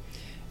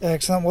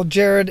 Excellent. Well,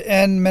 Jared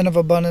and Men of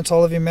Abundance,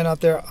 all of you men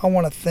out there, I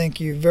want to thank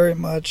you very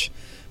much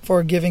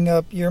for giving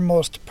up your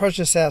most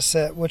precious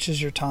asset, which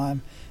is your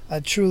time. I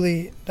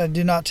do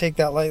not take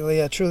that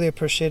lightly. I truly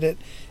appreciate it.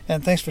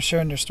 And thanks for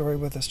sharing your story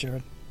with us,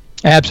 Jared.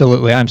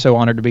 Absolutely. I'm so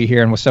honored to be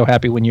here and was so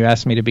happy when you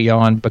asked me to be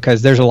on,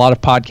 because there's a lot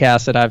of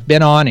podcasts that I've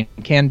been on and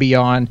can be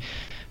on.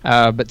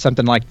 But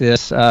something like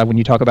this, when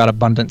you talk about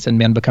abundance and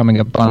men becoming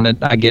abundant,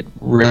 I get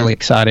really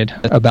excited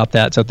about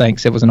that. So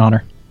thanks. It was an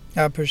honor.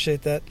 I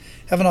appreciate that.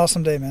 Have an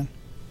awesome day, man.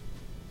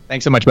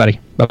 Thanks so much, buddy.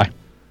 Bye-bye.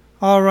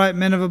 All right,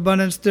 Men of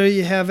Abundance, there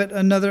you have it.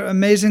 Another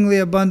amazingly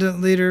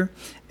abundant leader.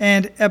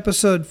 And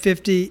episode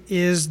 50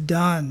 is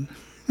done.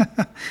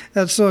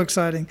 That's so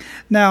exciting.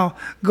 Now,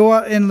 go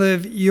out and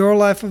live your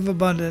life of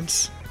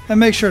abundance and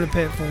make sure to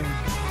pay it forward.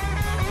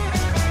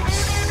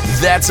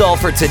 That's all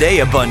for today,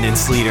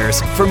 Abundance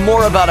Leaders. For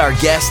more about our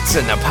guests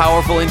and the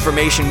powerful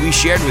information we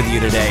shared with you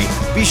today,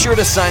 be sure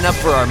to sign up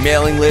for our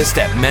mailing list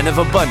at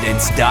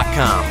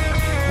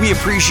menofabundance.com. We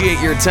appreciate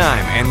your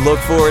time and look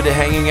forward to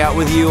hanging out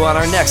with you on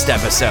our next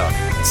episode.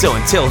 So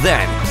until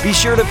then, be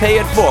sure to pay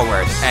it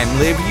forward and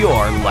live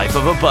your life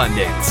of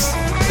abundance.